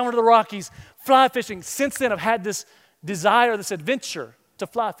 traveling to the Rockies, fly fishing. Since then, I've had this desire, this adventure to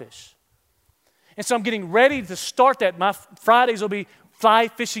fly fish. And so I'm getting ready to start that. My Fridays will be fly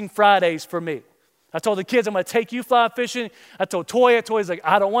fishing Fridays for me. I told the kids, I'm going to take you fly fishing. I told Toya. Toya's like,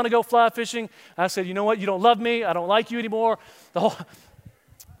 I don't want to go fly fishing. I said, you know what? You don't love me. I don't like you anymore.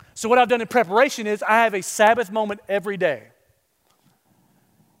 So what I've done in preparation is I have a Sabbath moment every day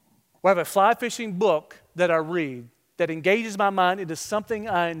where I have a fly fishing book that I read that engages my mind into something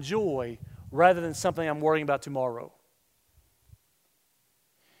I enjoy rather than something I'm worrying about tomorrow.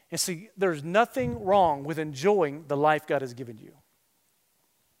 And see, there's nothing wrong with enjoying the life God has given you.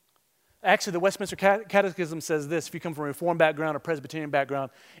 Actually, the Westminster Catechism says this, if you come from a Reformed background or Presbyterian background,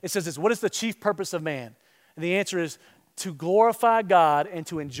 it says this: what is the chief purpose of man? And the answer is to glorify God and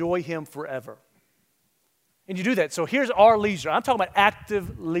to enjoy Him forever. And you do that. So here's our leisure. I'm talking about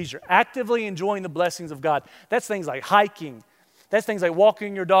active leisure, actively enjoying the blessings of God. That's things like hiking. That's things like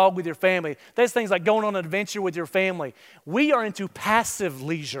walking your dog with your family. That's things like going on an adventure with your family. We are into passive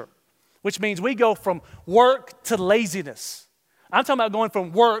leisure, which means we go from work to laziness. I'm talking about going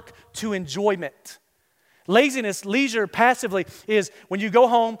from work to enjoyment. Laziness, leisure, passively is when you go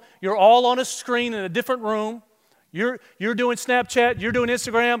home, you're all on a screen in a different room. You're doing Snapchat, you're doing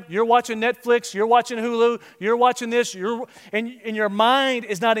Instagram, you're watching Netflix, you're watching Hulu, you're watching this, and your mind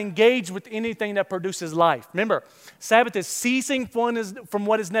is not engaged with anything that produces life. Remember, Sabbath is ceasing from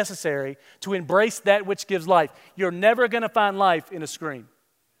what is necessary to embrace that which gives life. You're never going to find life in a screen.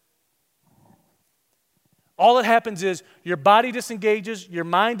 All that happens is your body disengages, your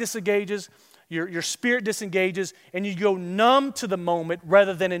mind disengages, your spirit disengages, and you go numb to the moment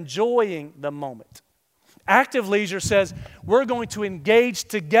rather than enjoying the moment. Active leisure says we're going to engage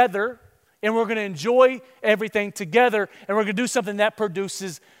together and we're going to enjoy everything together and we're going to do something that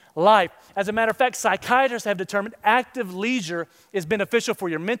produces life. As a matter of fact, psychiatrists have determined active leisure is beneficial for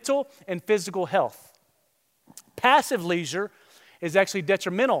your mental and physical health. Passive leisure is actually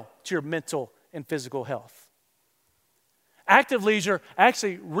detrimental to your mental and physical health. Active leisure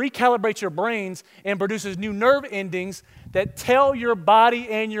actually recalibrates your brains and produces new nerve endings that tell your body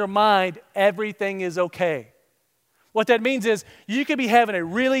and your mind everything is okay. What that means is you could be having a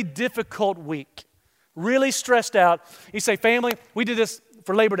really difficult week, really stressed out. You say, family, we did this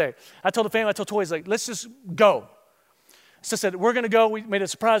for Labor Day. I told the family, I told Toys, like, let's just go. So I said, we're going to go. We made a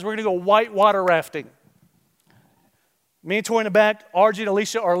surprise. We're going to go whitewater rafting. Me and Tori in the back, RG and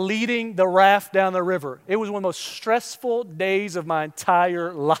Alicia are leading the raft down the river. It was one of the most stressful days of my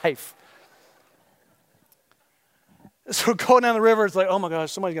entire life. So we're going down the river. It's like, oh my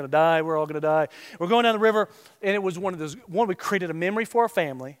gosh, somebody's going to die. We're all going to die. We're going down the river, and it was we created a memory for our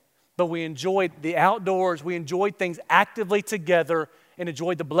family, but we enjoyed the outdoors. We enjoyed things actively together and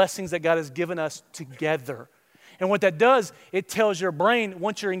enjoyed the blessings that God has given us together. And what that does, it tells your brain,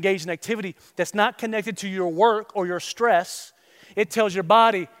 once you're engaged in activity that's not connected to your work or your stress, it tells your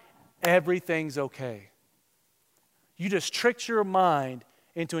body, everything's okay. You just tricked your mind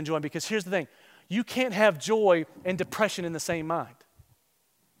into enjoying. Because here's the thing, you can't have joy and depression in the same mind.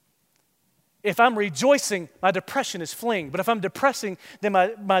 If I'm rejoicing, my depression is fleeing. But if I'm depressing, then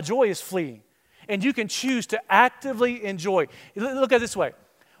my joy is fleeing. And you can choose to actively enjoy. Look at it this way.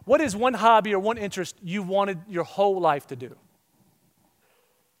 What is one hobby or one interest you wanted your whole life to do?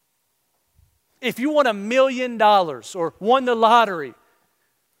 If you won $1 million or won the lottery,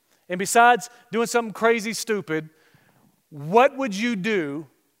 and besides doing something crazy stupid, what would you do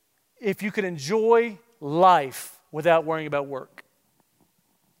if you could enjoy life without worrying about work?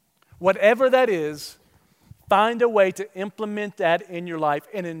 Whatever that is, find a way to implement that in your life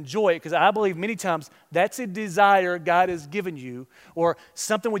and enjoy it, because I believe many times that's a desire God has given you or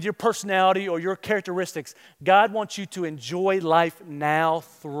something with your personality or your characteristics. God wants you to enjoy life now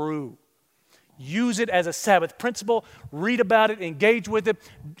through. Use it as a Sabbath principle. Read about it. Engage with it.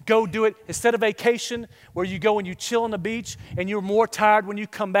 Go do it. Instead of vacation where you go and you chill on the beach and you're more tired when you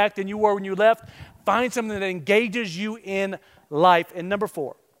come back than you were when you left, find something that engages you in life. And number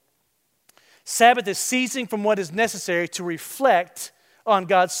 4, Sabbath is ceasing from what is necessary to reflect on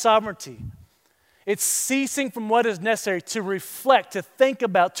God's sovereignty. It's ceasing from what is necessary to reflect, to think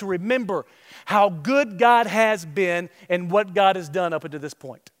about, to remember how good God has been and what God has done up until this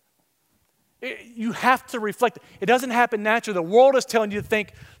point. You have to reflect. It doesn't happen naturally. The world is telling you to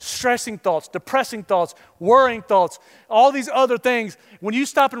think stressing thoughts, depressing thoughts, worrying thoughts, all these other things. When you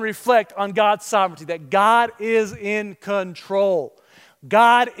stop and reflect on God's sovereignty, that God is in control.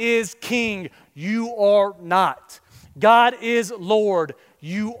 God is king. You are not. God is Lord.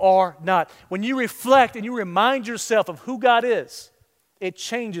 You are not. When you reflect and you remind yourself of who God is, it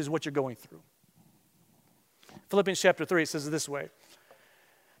changes what you're going through. Philippians chapter 3, it says it this way.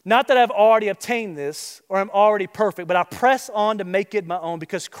 Not that I've already obtained this or I'm already perfect, but I press on to make it my own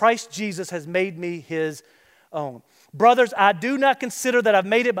because Christ Jesus has made me his own. Brothers, I do not consider that I've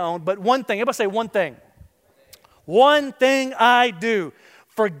made it my own, but one thing, everybody say one thing. One thing I do,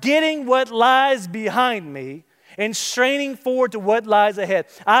 forgetting what lies behind me and straining forward to what lies ahead.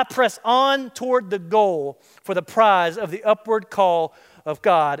 I press on toward the goal for the prize of the upward call of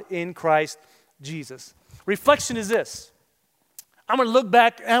God in Christ Jesus. Reflection is this. I'm going to look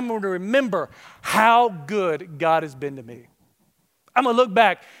back and I'm going to remember how good God has been to me. I'm going to look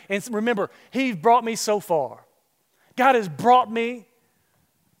back and remember, He's brought me so far. God has brought me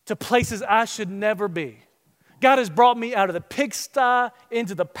to places I should never be. God has brought me out of the pigsty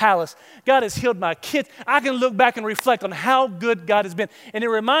into the palace. God has healed my kids. I can look back and reflect on how good God has been. And it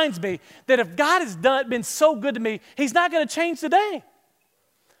reminds me that if God has been so good to me, He's not going to change today.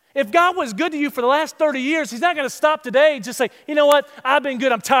 If God was good to you for the last 30 years, He's not going to stop today and just say, you know what, I've been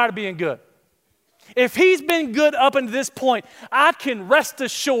good, I'm tired of being good. If He's been good up until this point, I can rest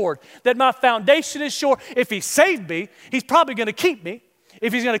assured that my foundation is sure. If He saved me, He's probably going to keep me.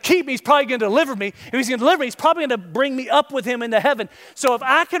 If He's going to keep me, He's probably going to deliver me. If He's going to deliver me, He's probably going to bring me up with Him into heaven. So if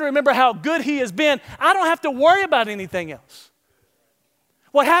I can remember how good He has been, I don't have to worry about anything else.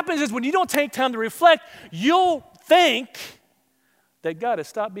 What happens is when you don't take time to reflect, you'll think that God has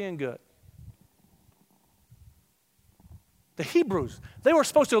stopped being good. The Hebrews, they were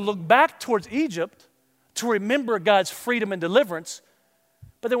supposed to look back towards Egypt to remember God's freedom and deliverance,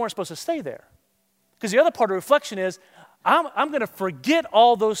 but they weren't supposed to stay there. Because the other part of reflection is, I'm going to forget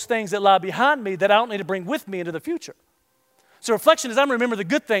all those things that lie behind me that I don't need to bring with me into the future. So reflection is I'm remembering the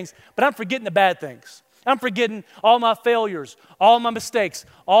good things, but I'm forgetting the bad things. I'm forgetting all my failures, all my mistakes,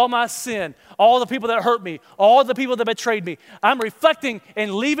 all my sin, all the people that hurt me, all the people that betrayed me. I'm reflecting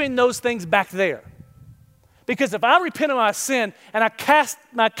and leaving those things back there. Because if I repent of my sin and I cast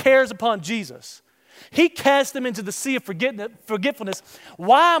my cares upon Jesus, He cast them into the sea of forgetfulness.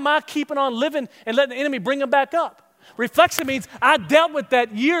 Why am I keeping on living and letting the enemy bring them back up? Reflection means I dealt with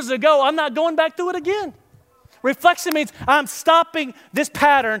that years ago. I'm not going back through it again. Reflection means I'm stopping this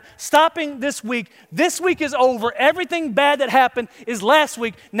pattern, stopping this week. This week is over. Everything bad that happened is last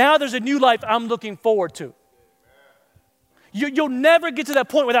week. Now there's a new life I'm looking forward to. You'll never get to that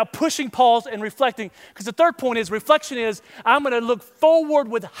point without pushing pause and reflecting. Because the third point is, reflection is, I'm going to look forward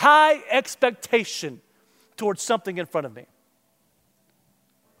with high expectation towards something in front of me.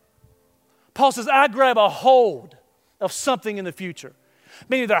 Paul says, I grab a hold of something in the future.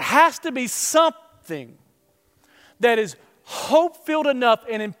 Meaning there has to be something that is hope-filled enough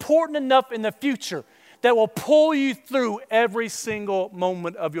and important enough in the future that will pull you through every single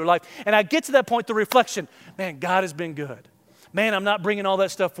moment of your life. And I get to that point through reflection. Man, God has been good. Man, I'm not bringing all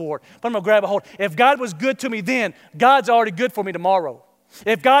that stuff forward, but I'm going to grab a hold. If God was good to me then, God's already good for me tomorrow.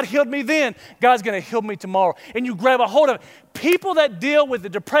 If God healed me then, God's going to heal me tomorrow. And you grab a hold of it. People that deal with the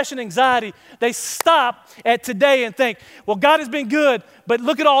depression, anxiety, they stop at today and think, well, God has been good, but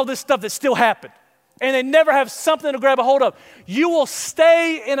look at all this stuff that still happened. And they never have something to grab a hold of. You will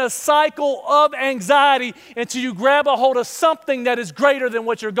stay in a cycle of anxiety until you grab a hold of something that is greater than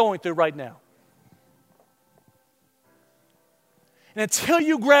what you're going through right now. And until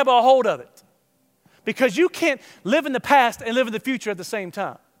you grab a hold of it, because you can't live in the past and live in the future at the same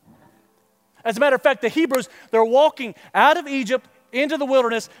time. As a matter of fact, the Hebrews, they're walking out of Egypt into the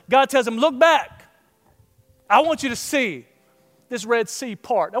wilderness. God tells them, look back. I want you to see this Red Sea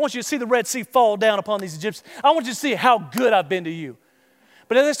part. I want you to see the Red Sea fall down upon these Egyptians. I want you to see how good I've been to you.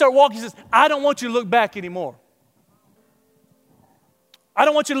 But as they start walking, He says, I don't want you to look back anymore. I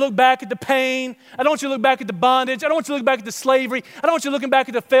don't want you to look back at the pain. I don't want you to look back at the bondage. I don't want you to look back at the slavery. I don't want you looking back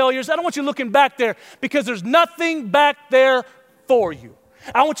at the failures. I don't want you looking back there because there's nothing back there for you.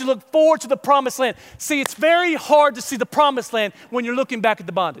 I want you to look forward to the promised land. See, it's very hard to see the promised land when you're looking back at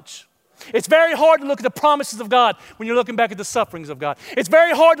the bondage. It's very hard to look at the promises of God when you're looking back at the sufferings of God. It's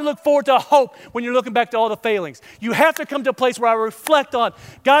very hard to look forward to hope when you're looking back to all the failings. You have to come to a place where I reflect on,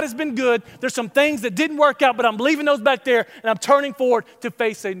 God has been good. There's some things that didn't work out, but I'm leaving those back there, and I'm turning forward to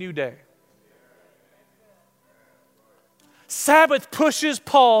face a new day. Sabbath pushes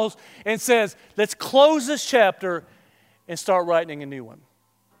pause and says, let's close this chapter and start writing a new one.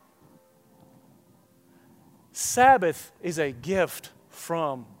 Sabbath is a gift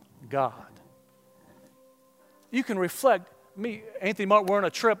from God. You can reflect. Me, Anthony Mark, we're on a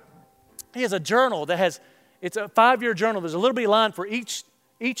trip. He has a journal it's a 5-year journal. There's a little bitty line for each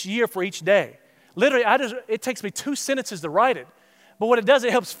year for each day. Literally, it takes me 2 sentences to write it. But what it does,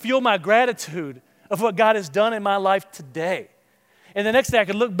 it helps fuel my gratitude of what God has done in my life today. And the next day I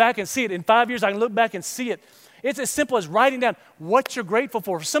can look back and see it. In 5 years, I can look back and see it. It's as simple as writing down what you're grateful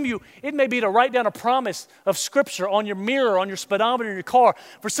for. For some of you, it may be to write down a promise of Scripture on your mirror, on your speedometer in your car.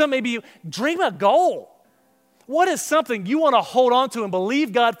 For some, maybe you dream a goal. What is something you want to hold on to and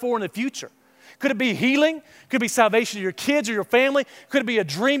believe God for in the future? Could it be healing? Could it be salvation of your kids or your family? Could it be a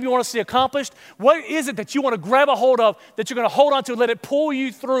dream you want to see accomplished? What is it that you want to grab a hold of that you're going to hold on to and let it pull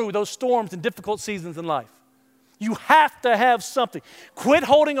you through those storms and difficult seasons in life? You have to have something. Quit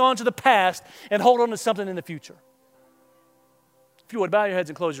holding on to the past and hold on to something in the future. If you would, bow your heads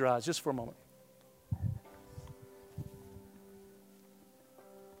and close your eyes just for a moment.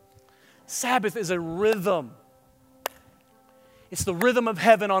 Sabbath is a rhythm. It's the rhythm of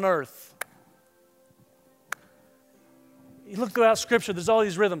heaven on earth. You look throughout Scripture, there's all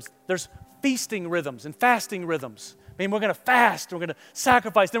these rhythms. There's feasting rhythms and fasting rhythms. I mean, we're going to fast, we're going to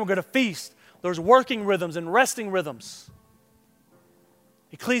sacrifice, then we're going to feast. There's working rhythms and resting rhythms.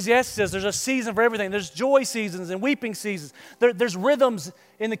 Ecclesiastes says there's a season for everything. There's joy seasons and weeping seasons. There's rhythms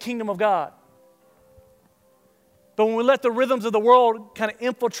in the kingdom of God. But when we let the rhythms of the world kind of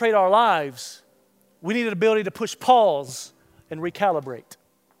infiltrate our lives, we need an ability to push pause and recalibrate.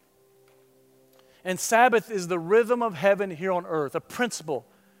 And Sabbath is the rhythm of heaven here on earth, a principle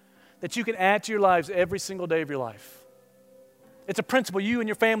that you can add to your lives every single day of your life. It's a principle you and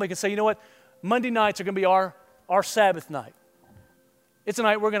your family can say, you know what, Monday nights are going to be our Sabbath night. It's a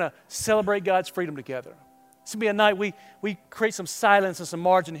night we're going to celebrate God's freedom together. It's going to be a night we create some silence and some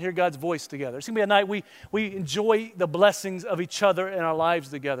margin to hear God's voice together. It's going to be a night we enjoy the blessings of each other in our lives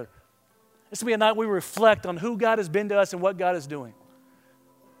together. It's going to be a night we reflect on who God has been to us and what God is doing.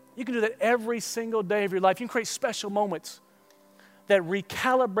 You can do that every single day of your life. You can create special moments that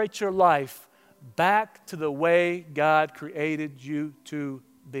recalibrate your life back to the way God created you to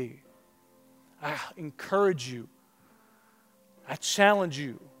be. I encourage you. I challenge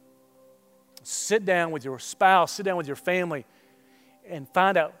you. Sit down with your spouse, sit down with your family, and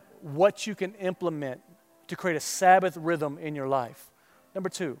find out what you can implement to create a Sabbath rhythm in your life. Number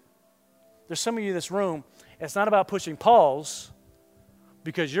 2, there's some of you in this room, it's not about pushing pause,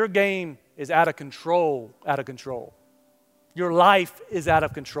 because your game is out of control. Your life is out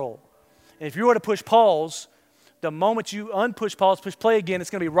of control. And if you were to push pause, the moment you unpush pause, push play again, it's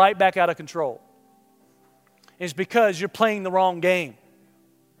going to be right back out of control. It's because you're playing the wrong game.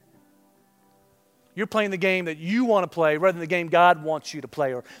 You're playing the game that you want to play rather than the game God wants you to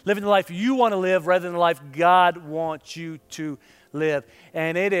play, or living the life you want to live rather than the life God wants you to live.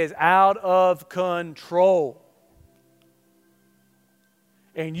 And it is out of control.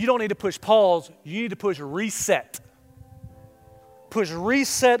 And you don't need to push pause, you need to push reset. Push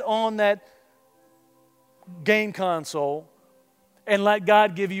reset on that game console and let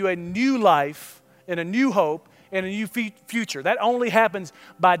God give you a new life and a new hope and a new future. That only happens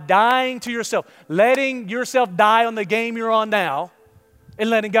by dying to yourself, letting yourself die on the game you're on now and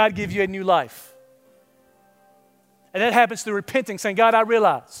letting God give you a new life. And that happens through repenting, saying, God, I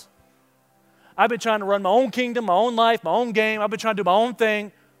realize I've been trying to run my own kingdom, my own life, my own game. I've been trying to do my own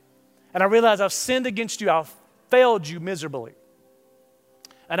thing. And I realize I've sinned against you. I've failed you miserably.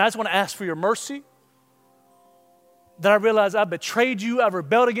 And I just want to ask for your mercy. That I realize I've betrayed you. I've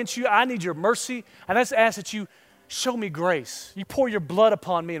rebelled against you. I need your mercy. And I just ask that you show me grace. You pour your blood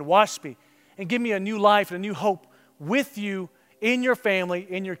upon me and wash me and give me a new life and a new hope with you in your family,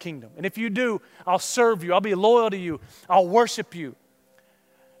 in your kingdom. And if you do, I'll serve you. I'll be loyal to you. I'll worship you.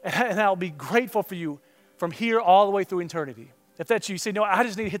 And I'll be grateful for you from here all the way through eternity. If that's you, say, no, I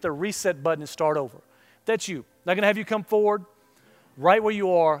just need to hit the reset button and start over. If that's you, I'm not going to have you come forward right where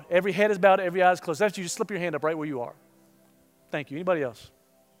you are. Every head is bowed, every eye is closed. If that's you, just slip your hand up right where you are. Thank you. Anybody else?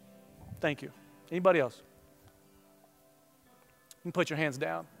 Thank you. Anybody else? You can put your hands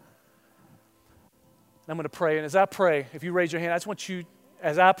down. I'm going to pray. And as I pray, if you raise your hand, I want you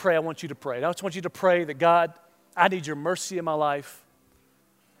to pray. I just want you to pray that, God, I need your mercy in my life.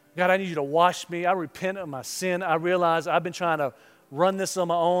 God, I need you to wash me. I repent of my sin. I realize I've been trying to run this on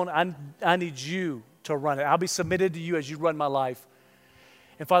my own. I need you to run it. I'll be submitted to you as you run my life.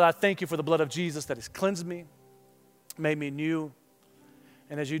 And Father, I thank you for the blood of Jesus that has cleansed me, made me new.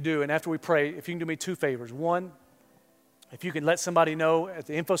 And as you do, and after we pray, if you can do me 2 favors. One, if you can let somebody know at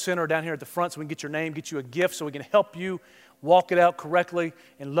the info center or down here at the front so we can get your name, get you a gift so we can help you walk it out correctly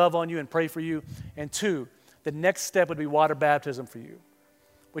and love on you and pray for you. And 2, the next step would be water baptism for you,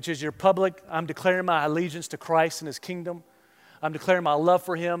 which is your public, I'm declaring my allegiance to Christ and his kingdom. I'm declaring my love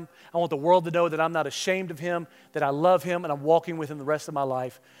for him. I want the world to know that I'm not ashamed of him, that I love him, and I'm walking with him the rest of my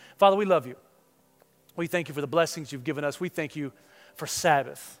life. Father, we love you. We thank you for the blessings you've given us. We thank you for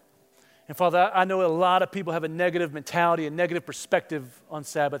Sabbath. And Father, I know a lot of people have a negative mentality, a negative perspective on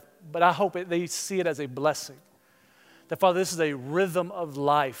Sabbath, but I hope they see it as a blessing. That, Father, this is a rhythm of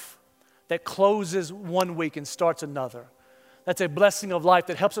life that closes one week and starts another. That's a blessing of life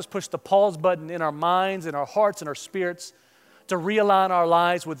that helps us push the pause button in our minds, in our hearts, and our spirits to realign our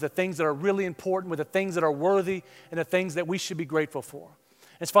lives with the things that are really important, with the things that are worthy, and the things that we should be grateful for.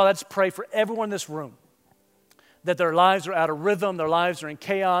 And so, Father, I just pray for everyone in this room that their lives are out of rhythm, their lives are in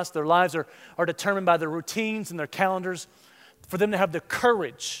chaos, their lives are determined by their routines and their calendars, for them to have the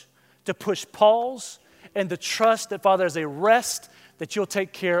courage to push pause and to trust that, Father, as they rest, that you'll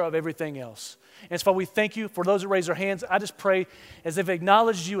take care of everything else. And so, Father, we thank you for those that raise their hands. I just pray as they've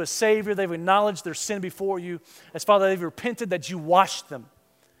acknowledged you as Savior, they've acknowledged their sin before you, as, Father, they've repented, that you washed them.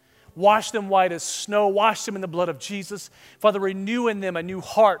 Wash them white as snow. Wash them in the blood of Jesus. Father, renew in them a new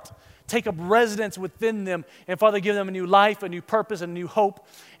heart. Take up residence within them. And, Father, give them a new life, a new purpose, and a new hope.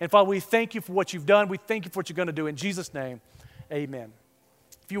 And, Father, we thank you for what you've done. We thank you for what you're going to do. In Jesus' name, amen.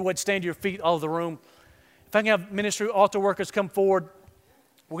 If you would, stand to your feet, all of the room. If I can have ministry altar workers come forward,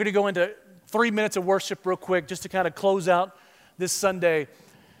 we're going to go into 3 minutes of worship real quick just to kind of close out this Sunday.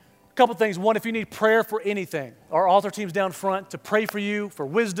 A couple things. One, if you need prayer for anything, our altar team's down front to pray for you, for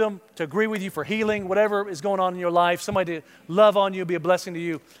wisdom, to agree with you for healing, whatever is going on in your life, somebody to love on you, be a blessing to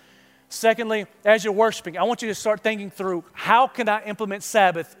you. Secondly, as you're worshiping, I want you to start thinking through, how can I implement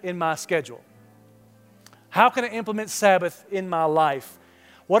Sabbath in my schedule? How can I implement Sabbath in my life?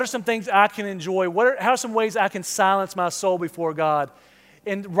 What are some things I can enjoy? How are some ways I can silence my soul before God?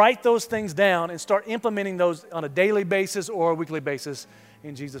 And write those things down and start implementing those on a daily basis or a weekly basis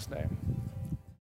in Jesus' name.